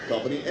Battalion,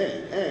 Company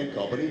N and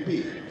Company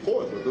B,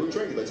 4th Recruit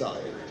Training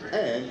Battalion,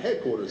 and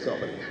Headquarters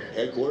Company,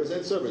 Headquarters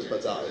and Service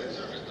Battalion.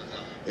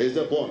 His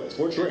deployments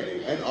for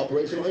training and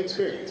operational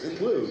experience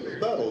include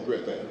Battle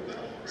Griffin,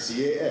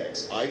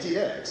 CAX,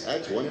 ITX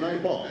at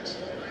 29 Palms,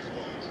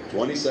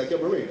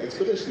 22nd Marine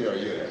Expeditionary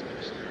Unit,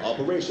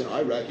 Operation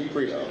Iraqi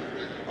Freedom,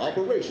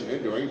 Operation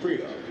Enduring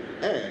Freedom,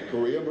 and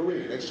Korea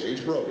Marine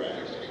Exchange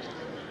Program.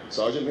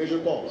 Sergeant Major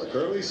Palmer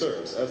currently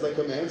serves as the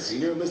Command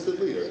Senior Enlisted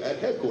Leader at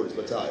Headquarters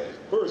Battalion,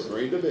 1st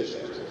Marine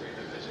Division.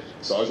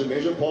 Sergeant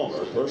Major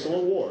Palmer's personal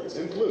awards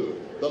include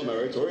the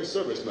Meritorious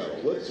Service Medal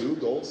with 2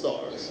 gold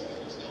stars,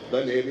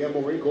 the Navy and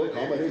Marine Corps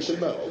Combination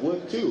Medal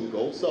with 2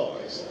 gold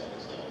stars,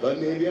 the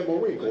Navy and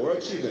Marine Corps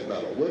Achievement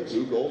Medal with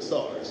 2 gold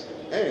stars,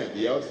 and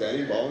the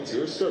Outstanding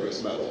Volunteer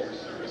Service Medal.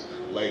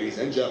 Ladies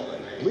and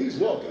gentlemen, please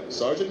welcome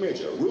Sergeant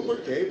Major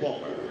Rupert K.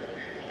 Palmer.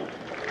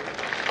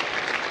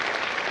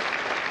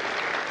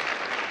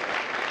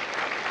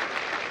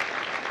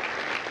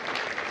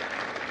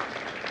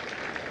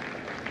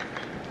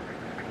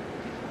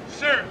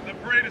 Sir, the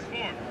parade is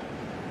formed.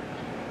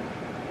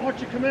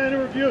 Archer Command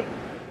in review.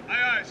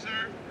 Aye, aye, sir.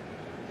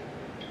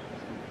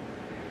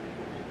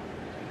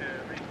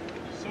 Carry,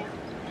 sword.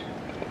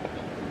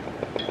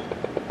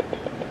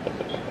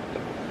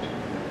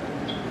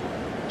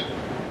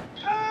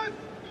 And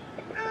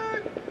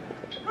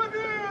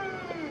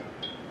review!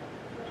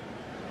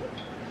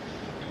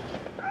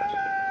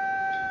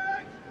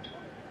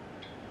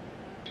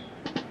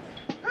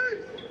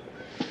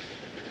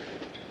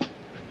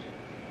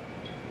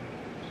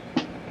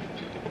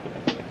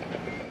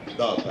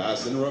 The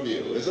pass and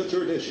review is a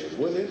tradition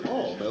within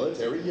all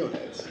military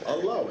units,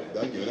 allowing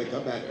the unit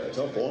commander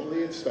to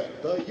formally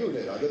inspect the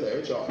unit under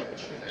their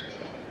charge.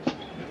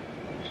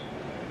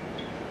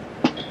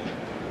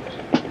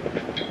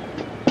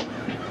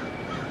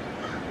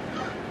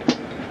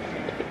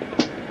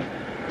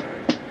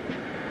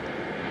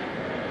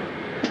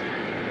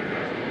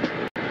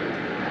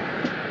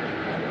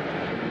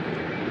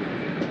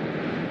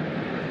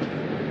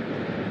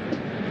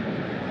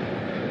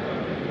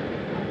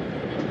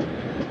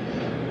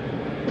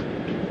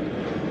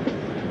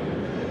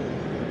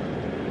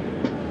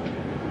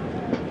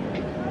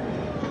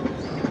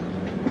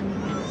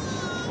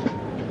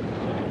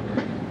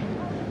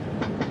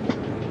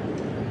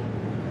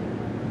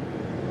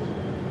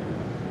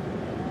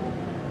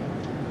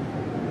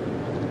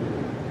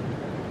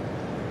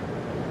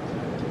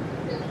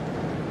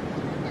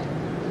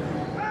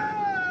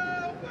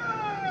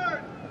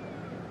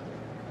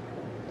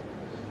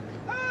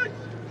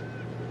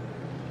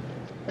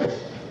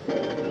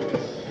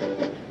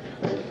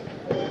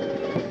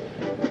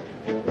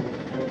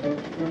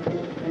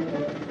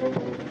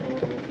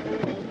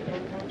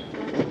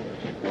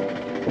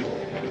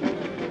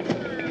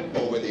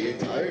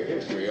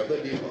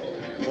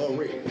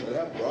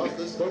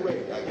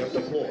 Parade that kept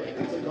deployed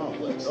into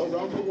conflicts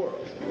around the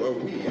world where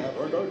we have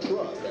earned our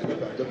trust and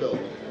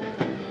dependability.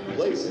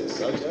 Places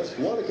such as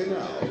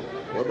Guadalcanal,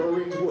 where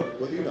Marines worked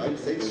with United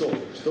States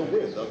soldiers to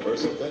win the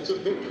first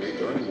offensive victory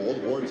during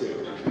World War II.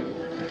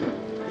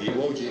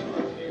 Iwo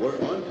Jima, where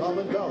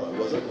uncommon valor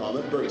was a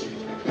common virtue,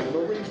 and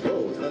Marines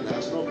rose the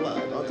national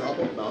flag on top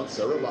of Mount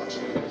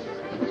Suribachi.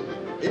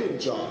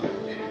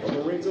 Incheon, the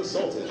Marines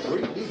assaulted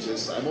 3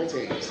 beaches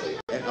simultaneously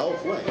and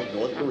outflanked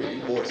North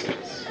Korean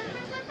forces.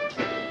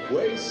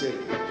 Hue City,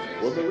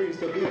 where Marines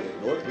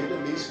defeated North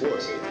Vietnamese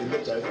forces in the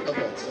 10th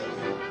Offensive.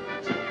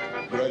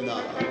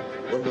 Grenada,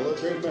 where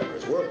military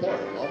members were a part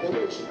of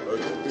Operation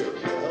Urgent Fury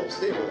to help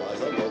stabilize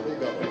a local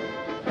government.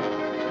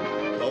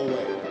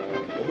 Kuwait,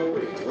 where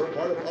Marines were a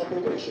part of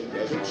Operation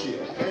Desert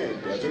Shield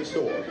and Desert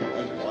Storm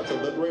and fought to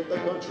liberate the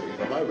country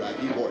from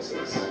Iraqi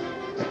forces.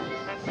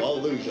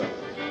 Fallujah.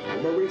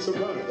 The Marines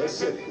surrounded the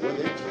city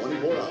within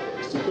 24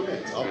 hours to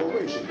commence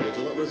Operation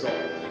Vigilant Resolve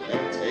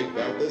and take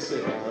back the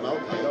city from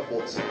Al-Qaeda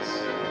forces.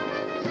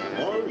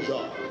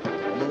 Marjah.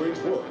 The Marines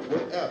worked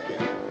with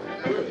Afghan,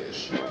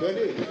 British,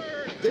 Canadian,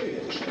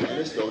 Danish, and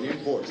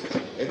Estonian forces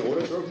in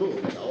order to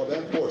remove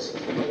Taliban forces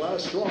from the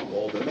last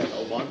stronghold in the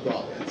Helmand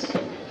province.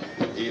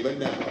 Even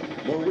now,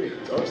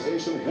 Marines are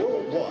stationed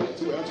worldwide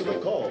to answer the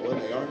call when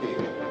they are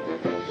needed.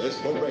 This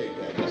parade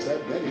deck has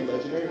had many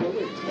legendary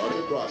Marines march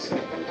across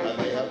it, and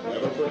they have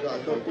never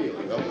forgotten the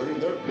feeling of earning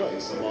their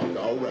place among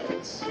our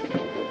ranks.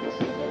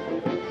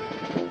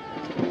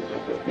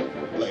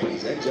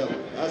 Ladies and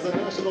gentlemen, as the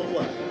national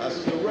flag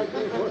passes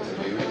directly in front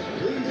of you,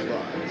 please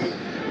rise.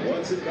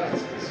 Once it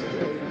passes, you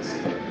may be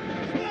seated.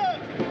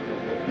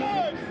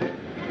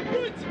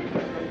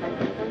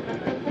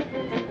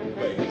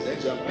 Ladies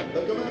and gentlemen,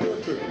 the Commander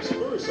of Troops,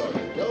 First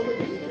Sergeant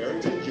Kelvin E.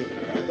 Harrington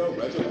Jr. and the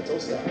regimental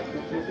staff.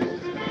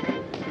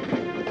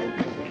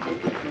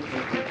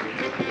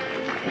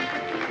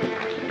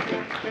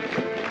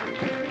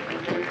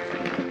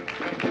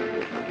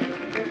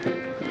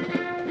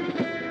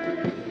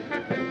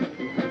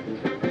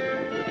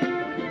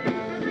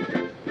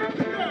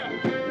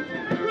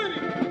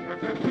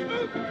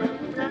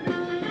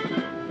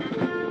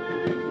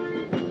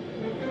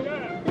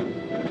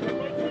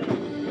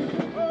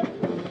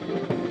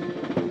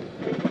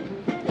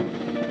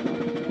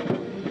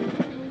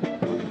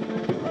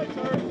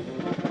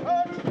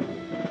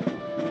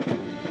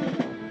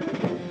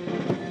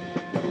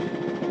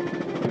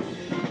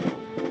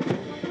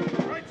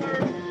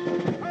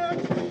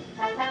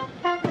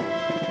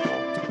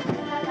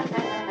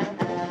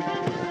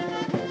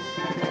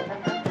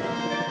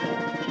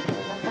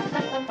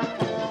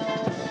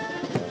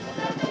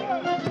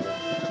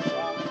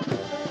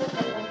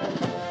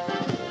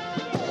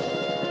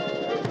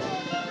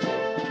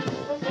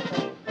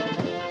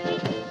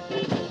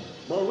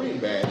 Marine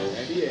Band,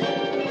 San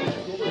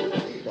Diego.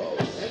 Depot,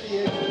 San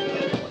Diego,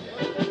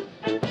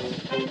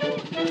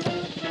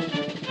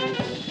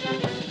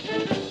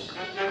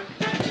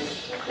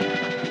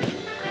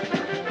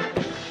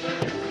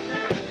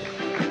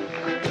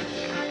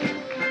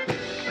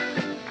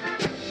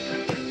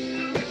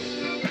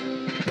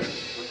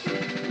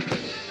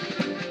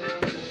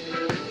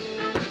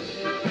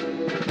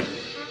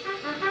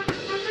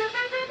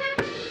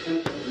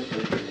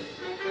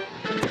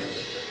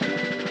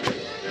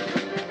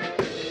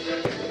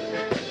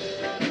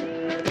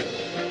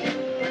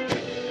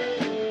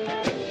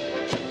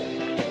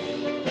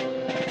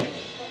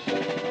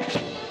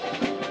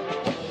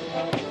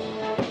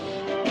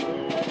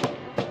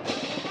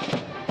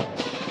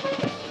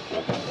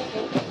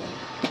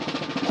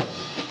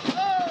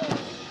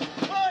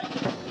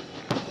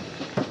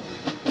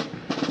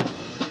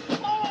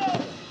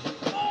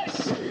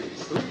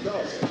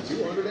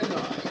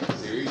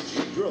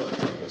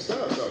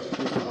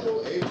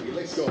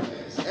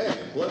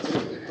 and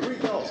platoon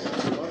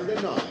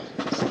 3,209,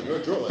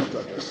 Senior Drill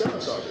Instructor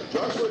Staff Sergeant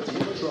Joshua T.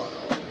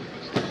 Matrano.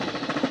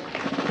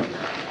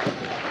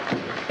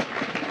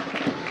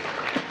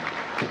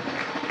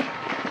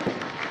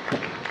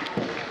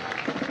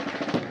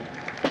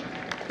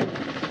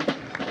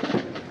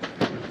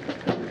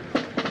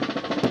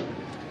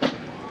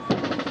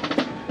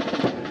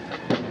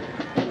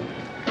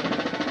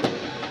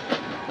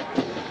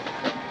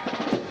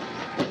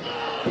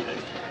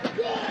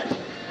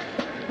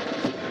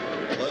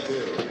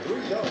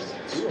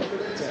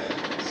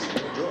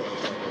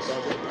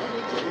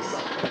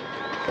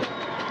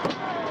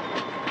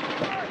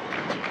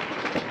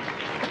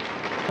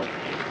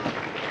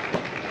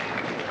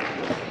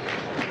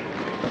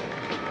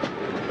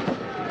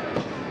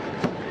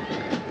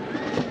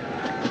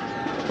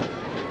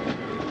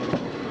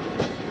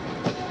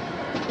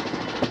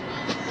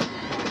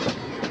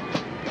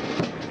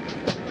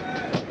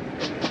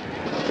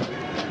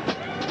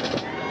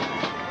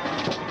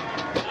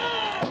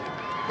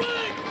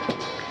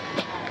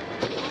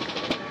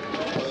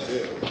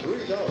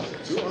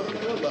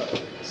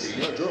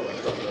 Senior Drill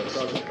Instructor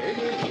Sergeant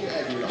A.A.E.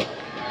 Aguilar.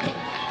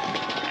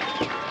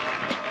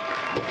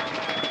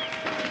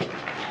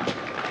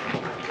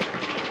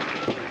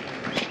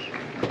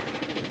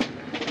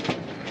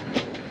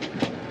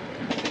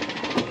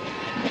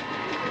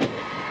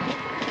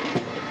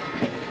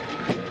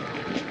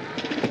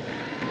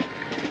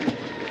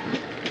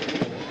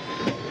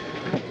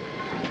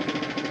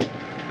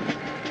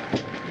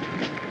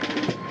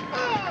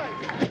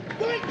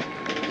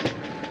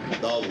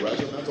 The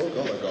Regimental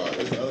Color Guard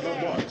is held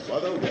on march by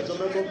the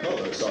Regimental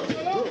Color Sergeant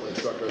Drill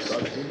Instructor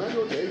Sergeant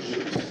Emmanuel J.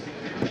 Hughes.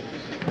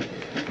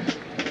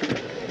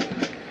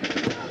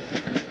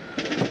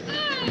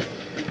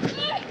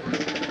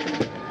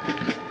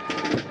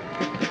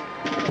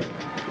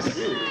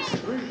 Series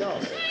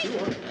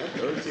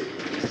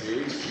 3,213,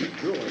 Series Chief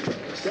Drill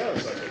Instructor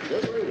Staff Sergeant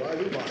Desiree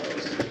Wiley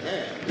Miles,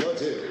 and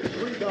Platoon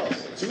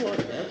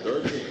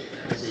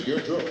 3,213, Senior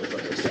Drill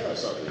Instructor Staff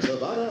Sergeant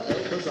Savannah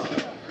L.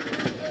 Casano.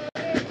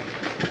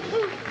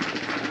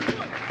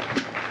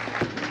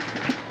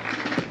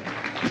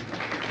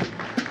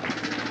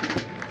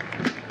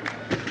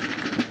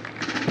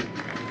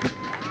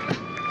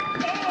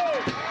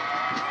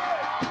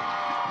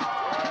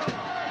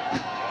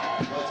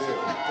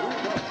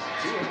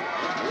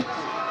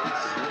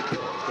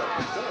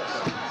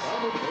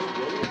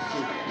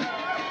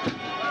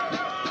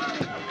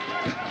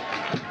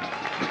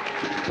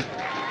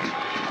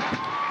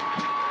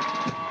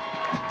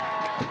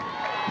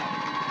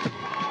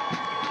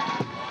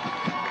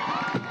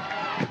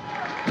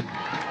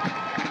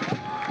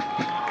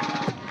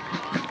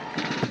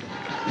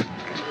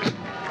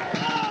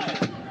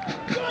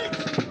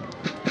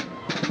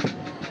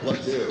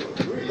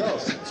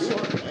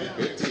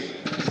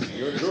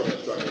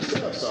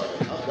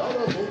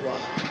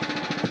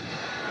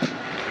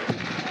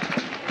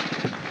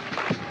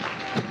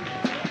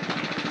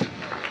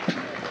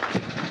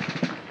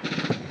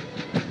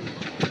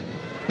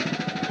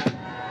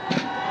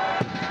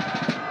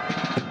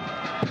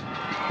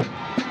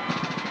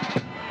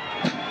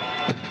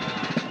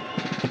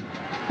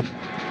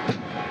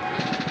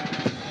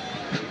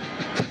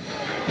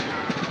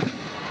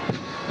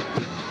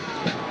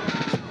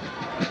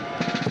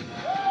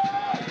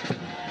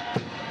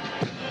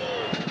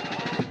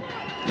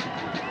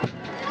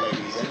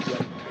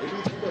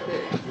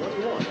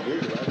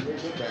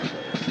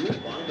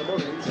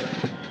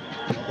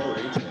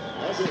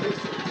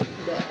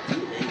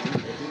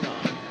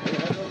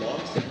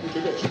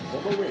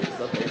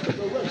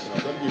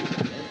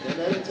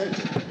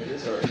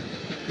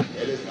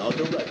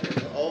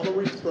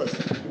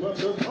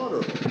 Serve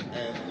Honorable.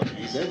 And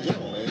ladies and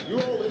gentlemen,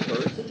 you're all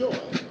encouraged to join.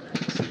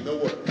 Sing the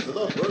words to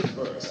the first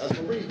verse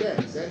as Marine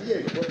Band San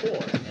Diego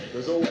perform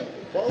Anchors Away,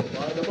 followed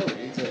by the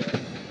Marine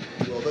Hymn.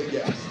 Will the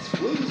guests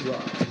please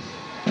rise?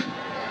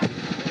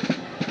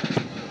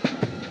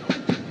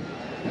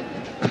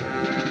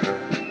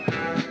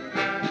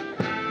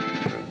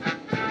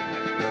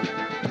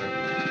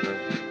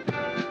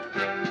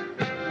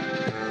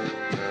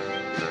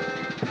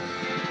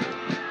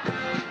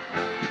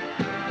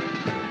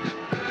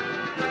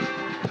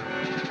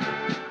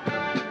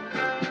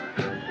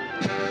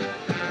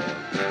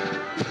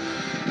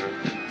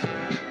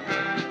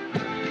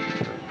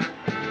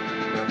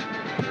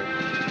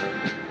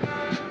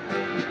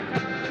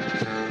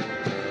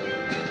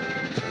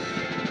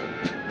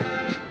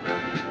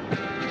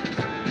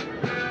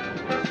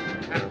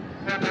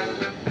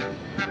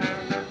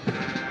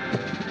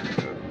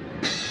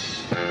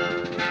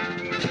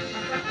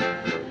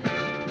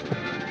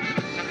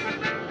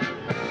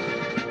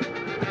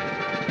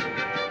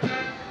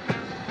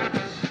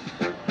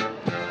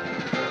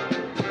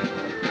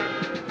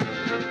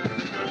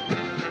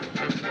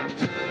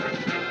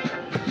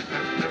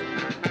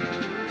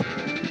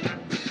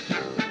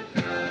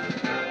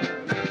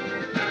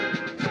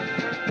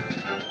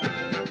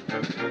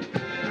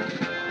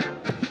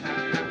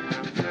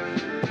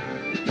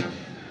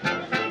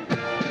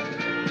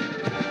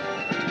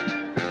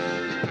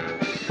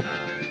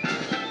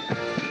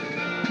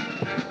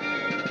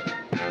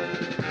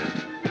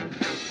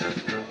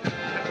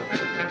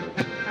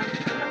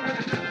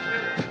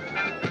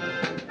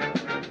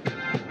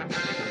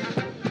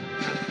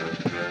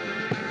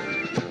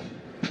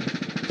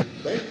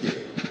 Thank you.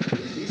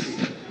 Please be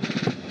seated.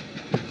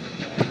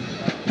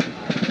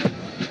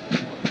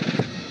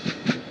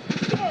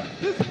 Sir,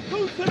 this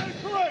concludes today's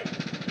parade.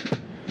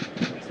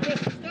 Dismiss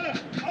the staff.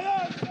 Aye,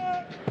 aye,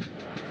 sir.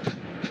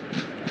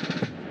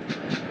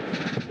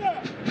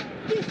 Staff,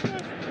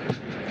 dismiss.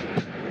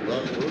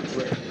 Recruit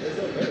training is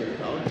the very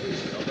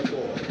foundation of the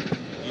Corps.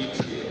 Each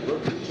year,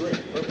 recruit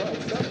training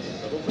provides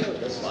thousands of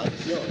America's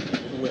finest young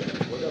men and women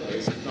with a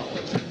basic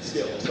knowledge and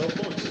skills to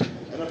function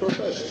in a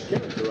profession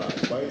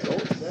characterized by its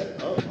own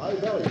set of high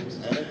values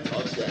and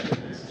tough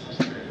standards.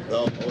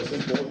 The most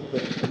important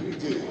thing we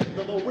do in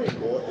the Marine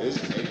Corps is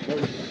make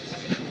Marines.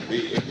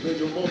 The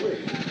individual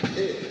Marine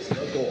is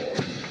the Corps.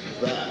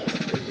 That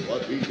is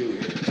what we do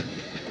here.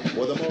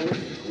 For the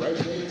Marines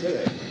graduating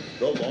today,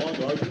 the long,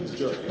 arduous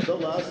journey of the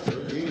last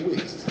 13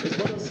 weeks is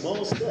but a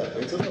small step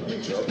into the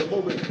future of the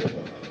Marine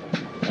Corps.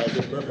 As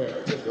they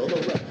prepare to fill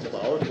the ranks of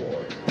our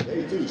Corps,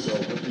 they do so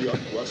with the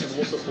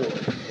unquestionable support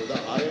for the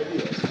high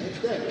ideals and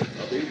standards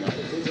of the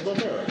United States of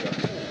America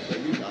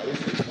and the United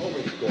States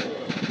Marine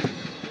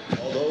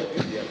Corps. Although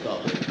Indian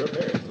Company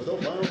prepares for the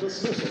final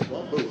dismissal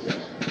from boot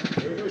camp,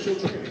 their initial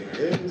training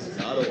is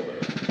not over.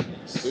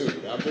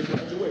 Soon after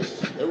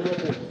graduation, they will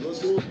report to the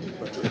School of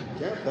Infantry,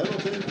 Camp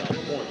Pendleton,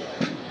 California,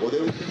 where they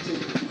will continue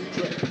to be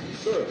trained to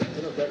serve as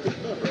an effective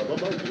member of a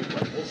Marine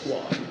Rifle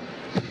Squad.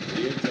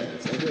 The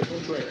intense initial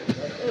training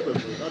that every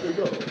Marine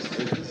undergoes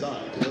is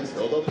designed to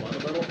instill the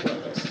fundamental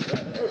premise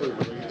that every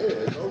Marine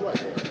is a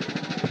rifleman.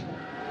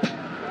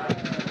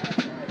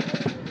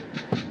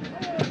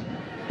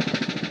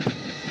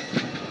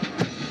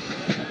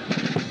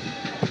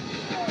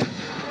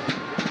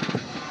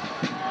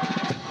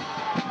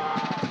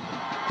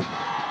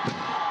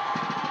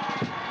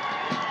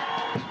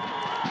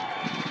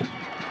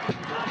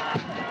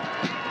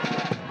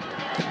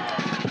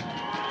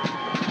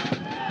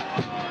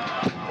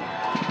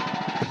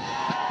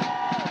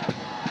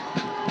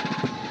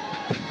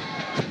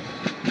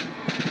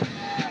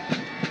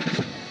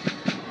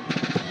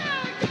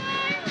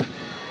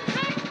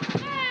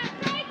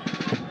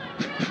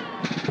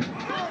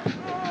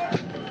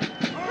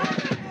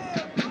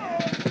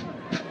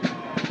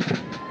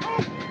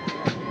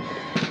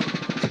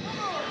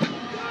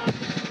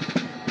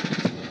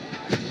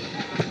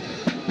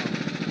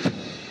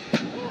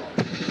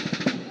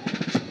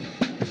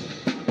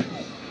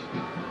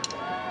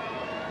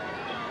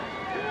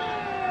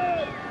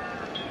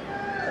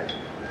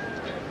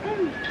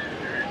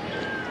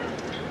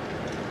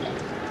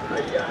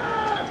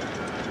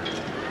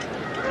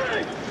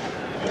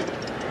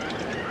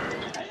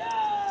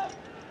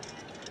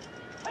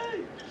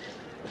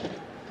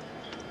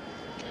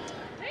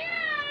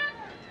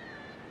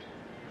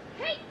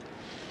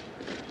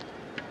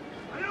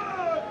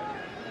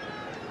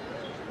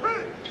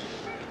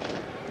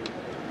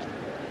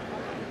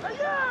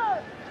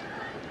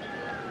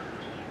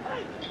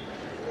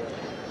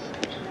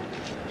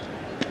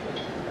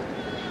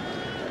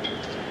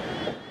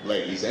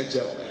 Ladies and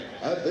gentlemen,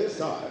 at this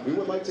time, we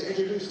would like to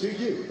introduce to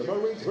you the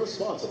Marines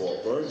responsible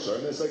for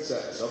ensuring the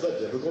success of the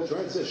difficult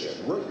transition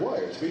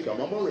required to become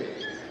a Marine.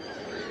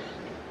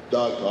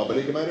 The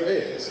company commander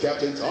is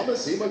Captain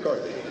Thomas C.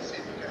 McCarthy.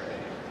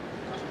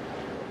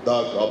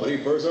 The company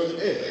first sergeant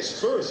is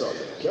First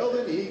Sergeant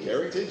Kelvin E.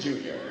 Carrington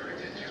Jr.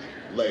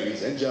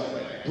 Ladies and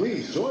gentlemen,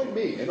 please join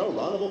me in a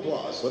round of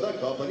applause for the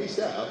company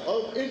staff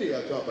of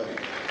India Company.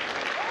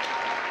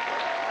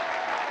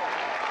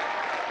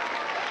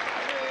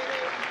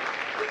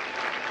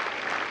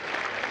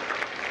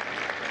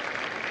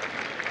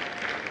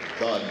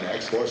 The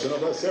next portion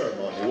of the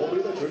ceremony will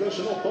be the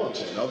traditional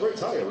function of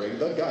retiring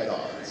the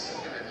guidons.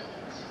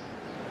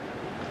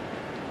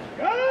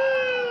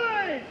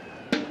 Guys!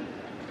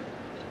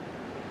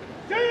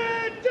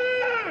 Stand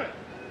down!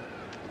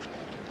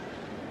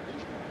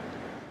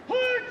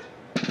 Halt!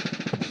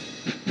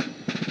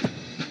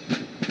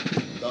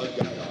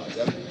 The guidons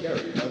have been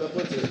carried by the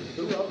platoon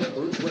throughout the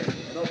first ring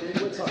and are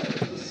being retired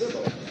to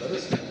symbolize that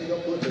is standing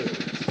of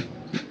platoons.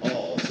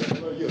 All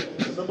similar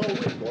units in the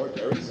Marine Corps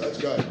carry such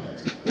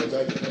guidons, which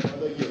identify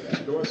the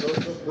unit or source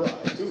of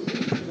pride to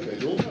each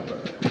individual member.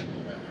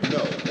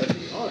 Note that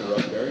the honor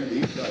of carrying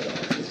these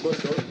guidons is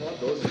bestowed upon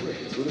those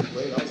Marines who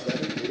displayed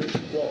outstanding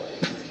leadership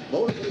qualities,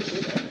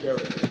 motivation, and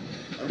character,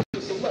 and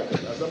were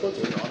selected as the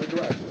platoon honor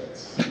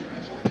graduates.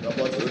 The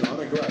platoon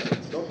honor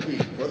graduates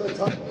compete for the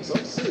titles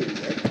of series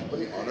and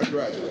company honor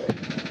graduate.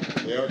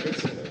 They are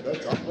considered the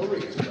top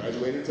Marines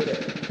graduating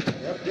today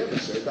and have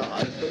demonstrated the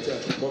highest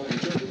potential for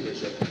future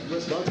leadership and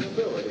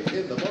responsibility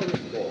in the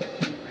Marine Corps.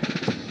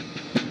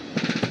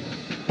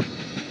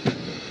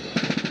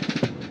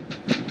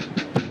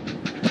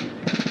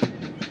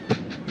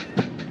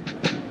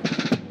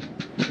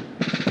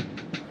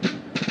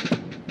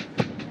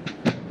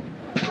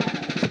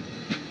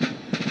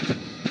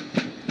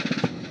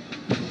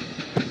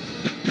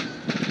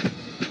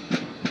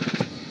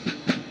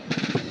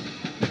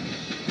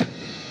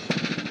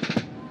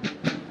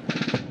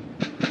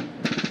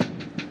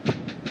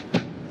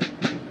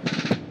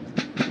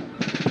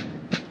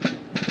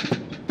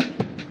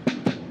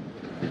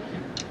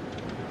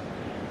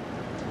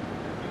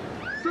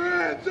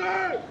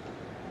 Center!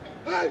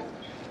 Hey!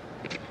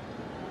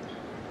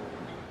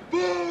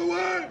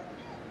 Forward!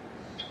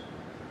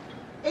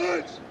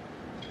 Arch!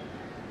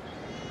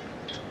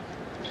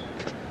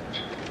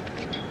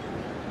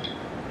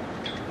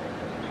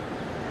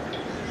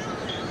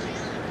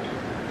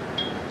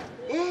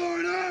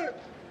 Order!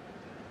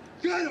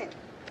 Get him!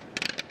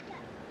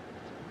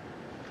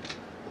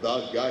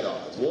 The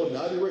guidons will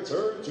now be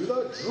returned to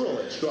the drill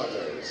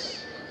instructors.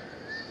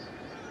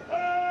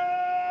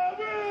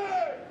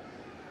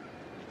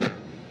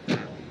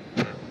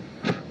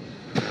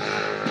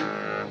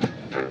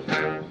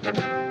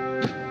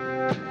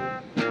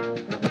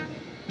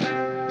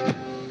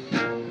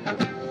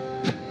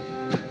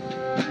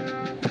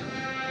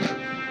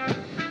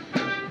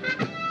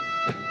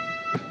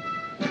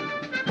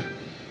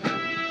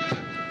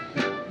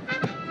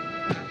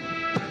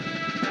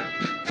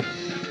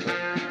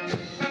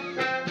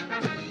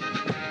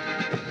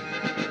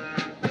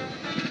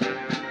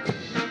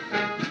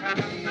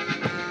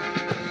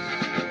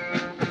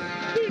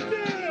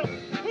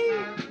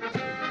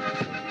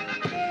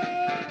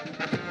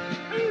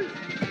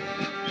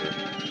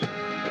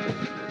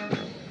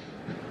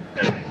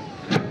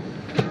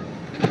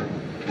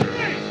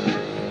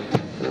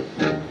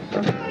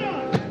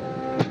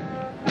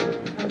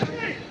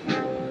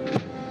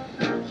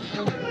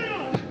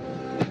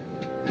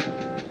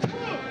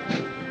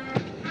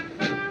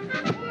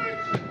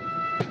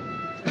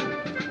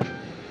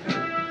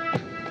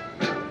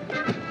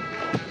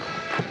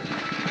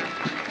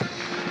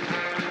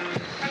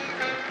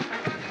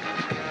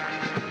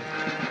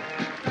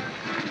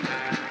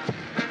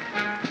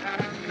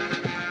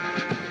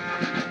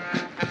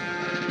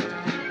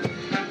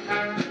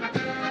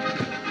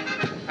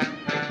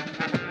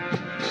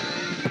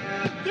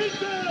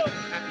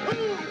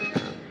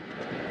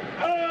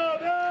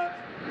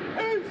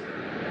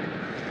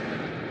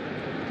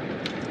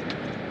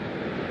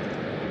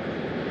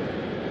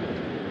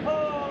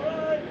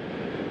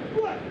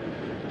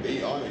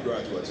 The honor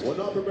graduates will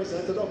now be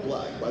presented a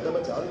plaque by the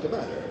battalion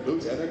commander,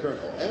 Lieutenant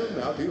Colonel M.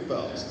 Matthew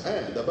Phelps,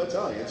 and the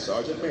battalion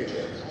Sergeant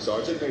Major,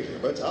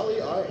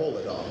 Vitaly I.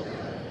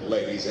 Holodov.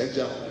 Ladies and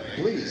gentlemen,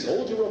 please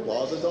hold your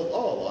applause until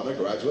all honor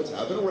graduates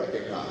have been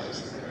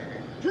recognized.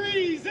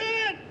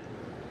 Present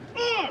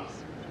arms!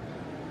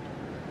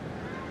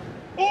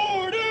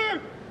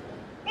 Order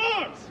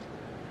arms!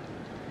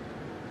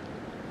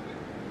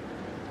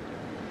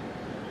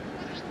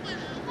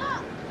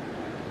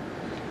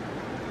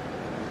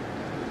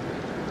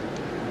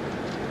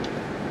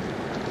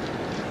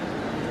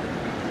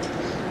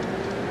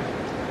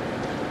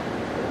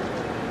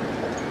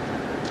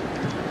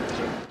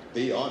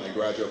 The honor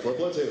graduate for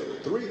platoon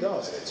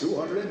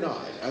 3209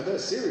 and the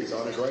series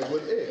honor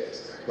graduate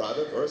is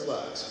Private First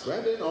Class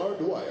Brandon R.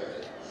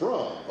 Dwyer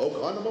from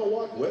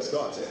Oconomowoc,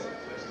 Wisconsin.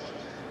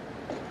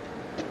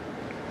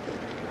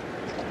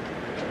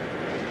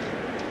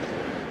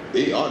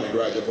 The honor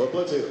graduate for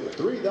platoon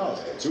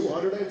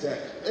 3210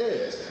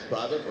 is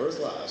Private First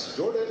Class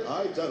Jordan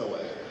I.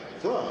 Dunaway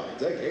from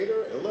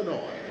Decatur,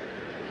 Illinois.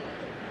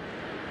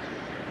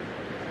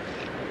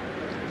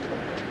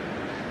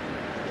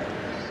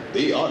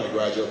 The honor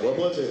graduate for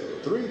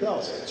platoon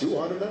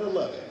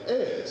 3211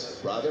 is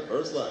Private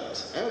First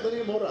Class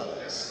Anthony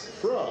Morales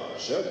from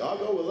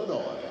Chicago,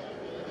 Illinois.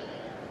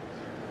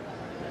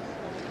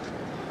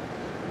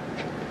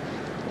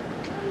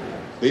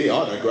 The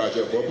honor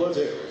graduate for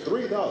platoon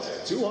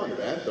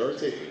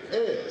 3,213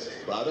 is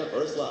Private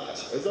First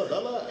Class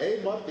Isabella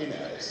A.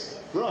 Martinez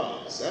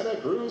from Santa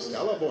Cruz,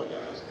 California.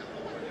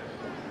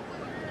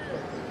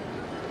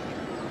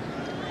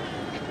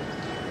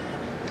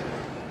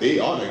 The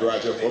honor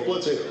graduate for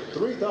platoon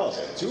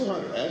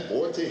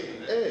 3,214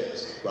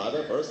 is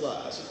Private First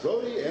Class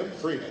Brody M.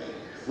 Freeman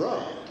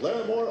from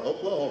Claremore,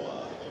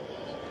 Oklahoma.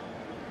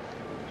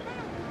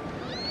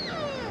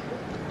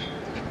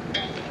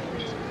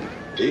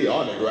 The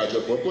honor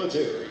graduate for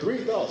platoon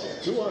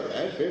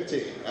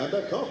 3,215 and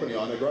the company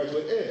honor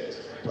graduate is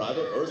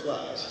Private First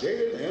Class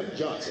Jaden M.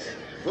 Johnson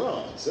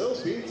from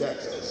Silsbee,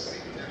 Texas.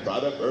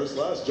 Private First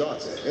Class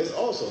Johnson is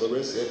also the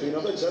recipient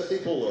of the Chesty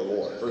Puller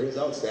Award for his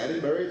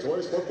outstanding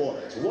meritorious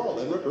performance while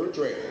in recruit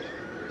training.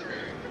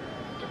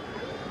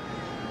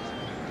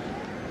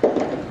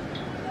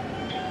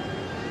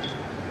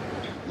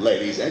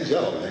 Ladies and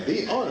gentlemen,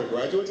 the honor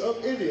graduates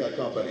of India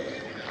Company.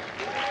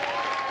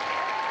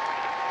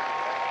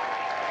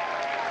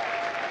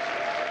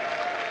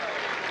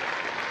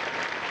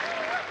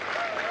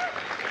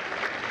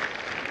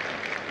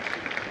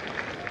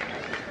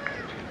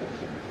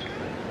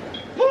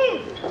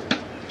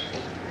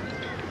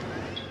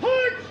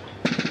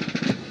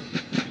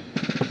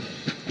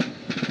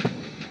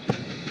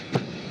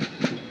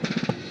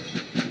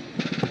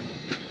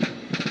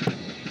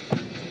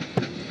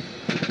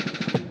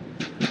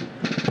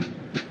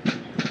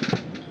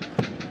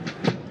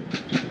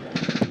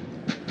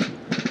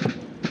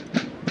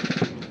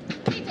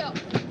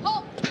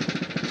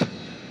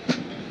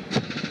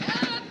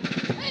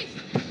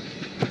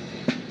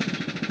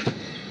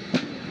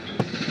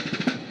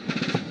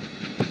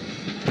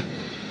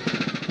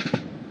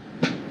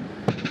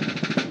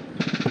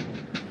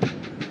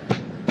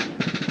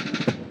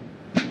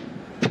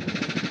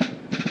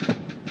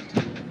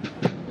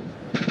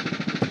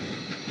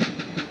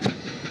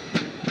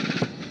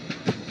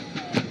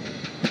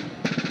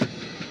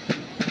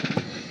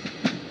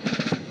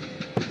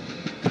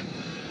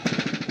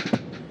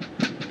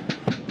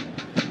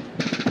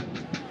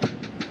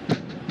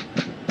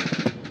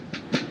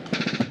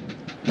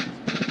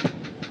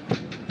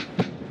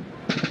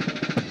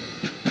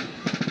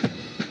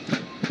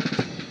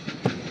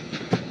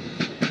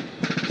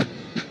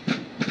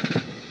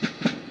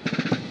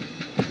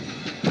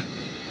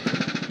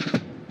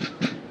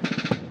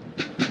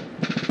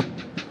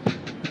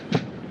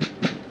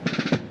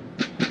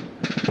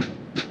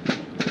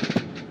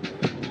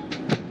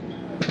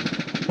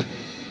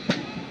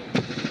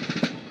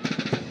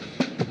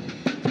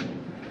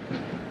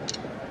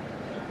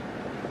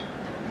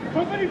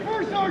 Company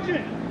first,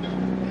 Sergeant!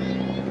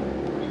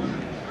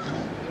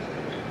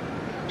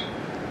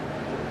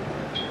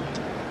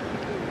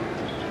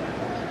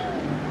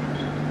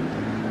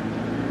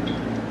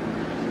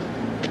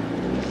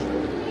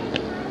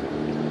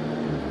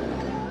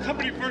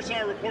 Company First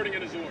Sergeant reporting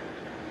in his order.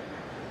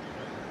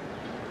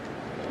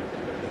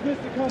 Dismiss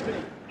the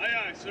company.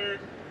 Aye, aye, sir.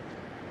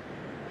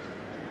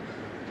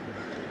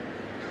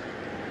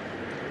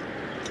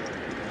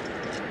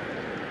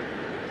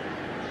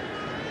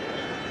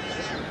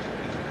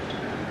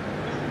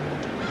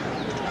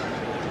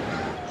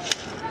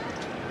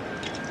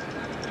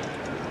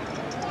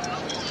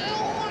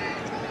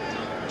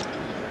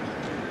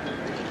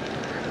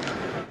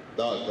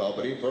 The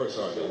company first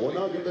sergeant will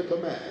now give the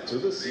command to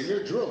the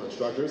senior drill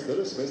instructors to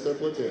dismiss their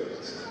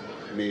platoons.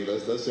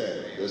 Needless to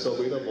say, this will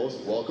be the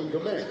most welcome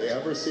command they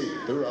have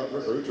received throughout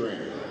recruit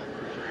training.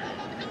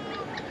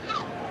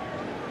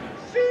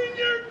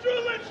 Senior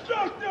drill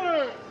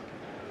instructors!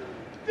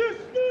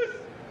 Dismiss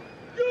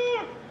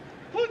your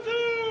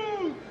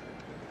platoons!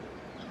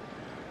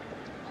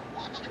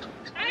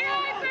 Aye,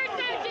 aye, first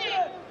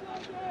sergeant!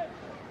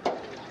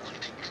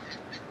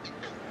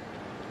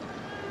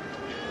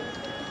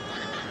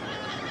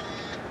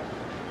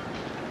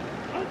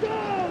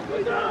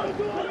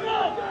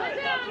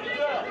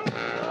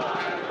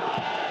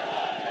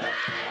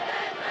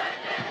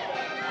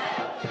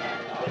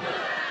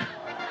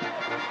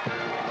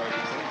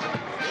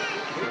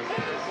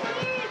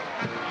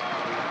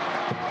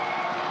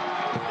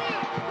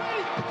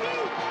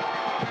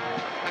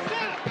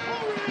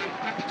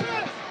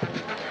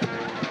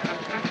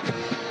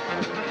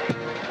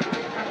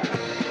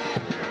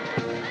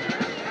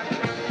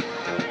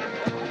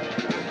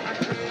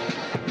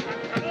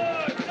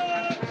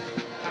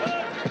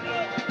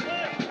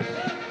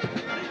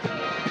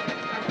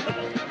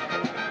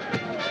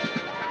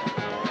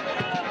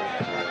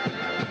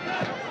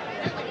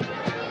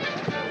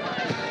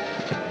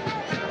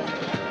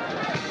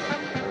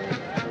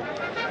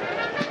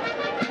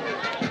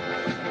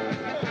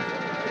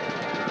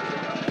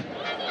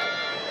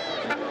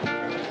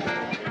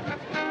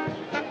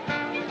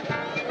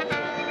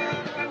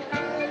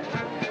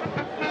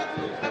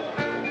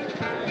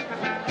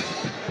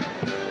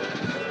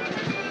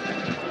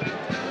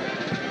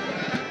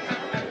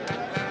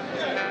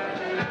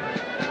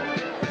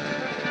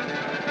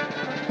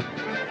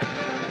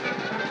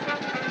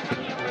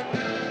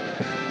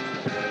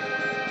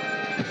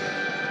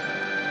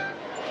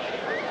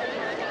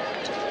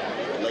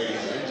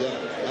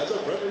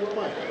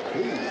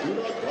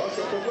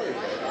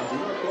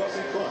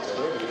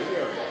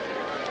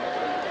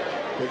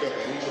 Pick up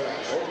any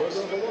trash or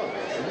present of the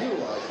line.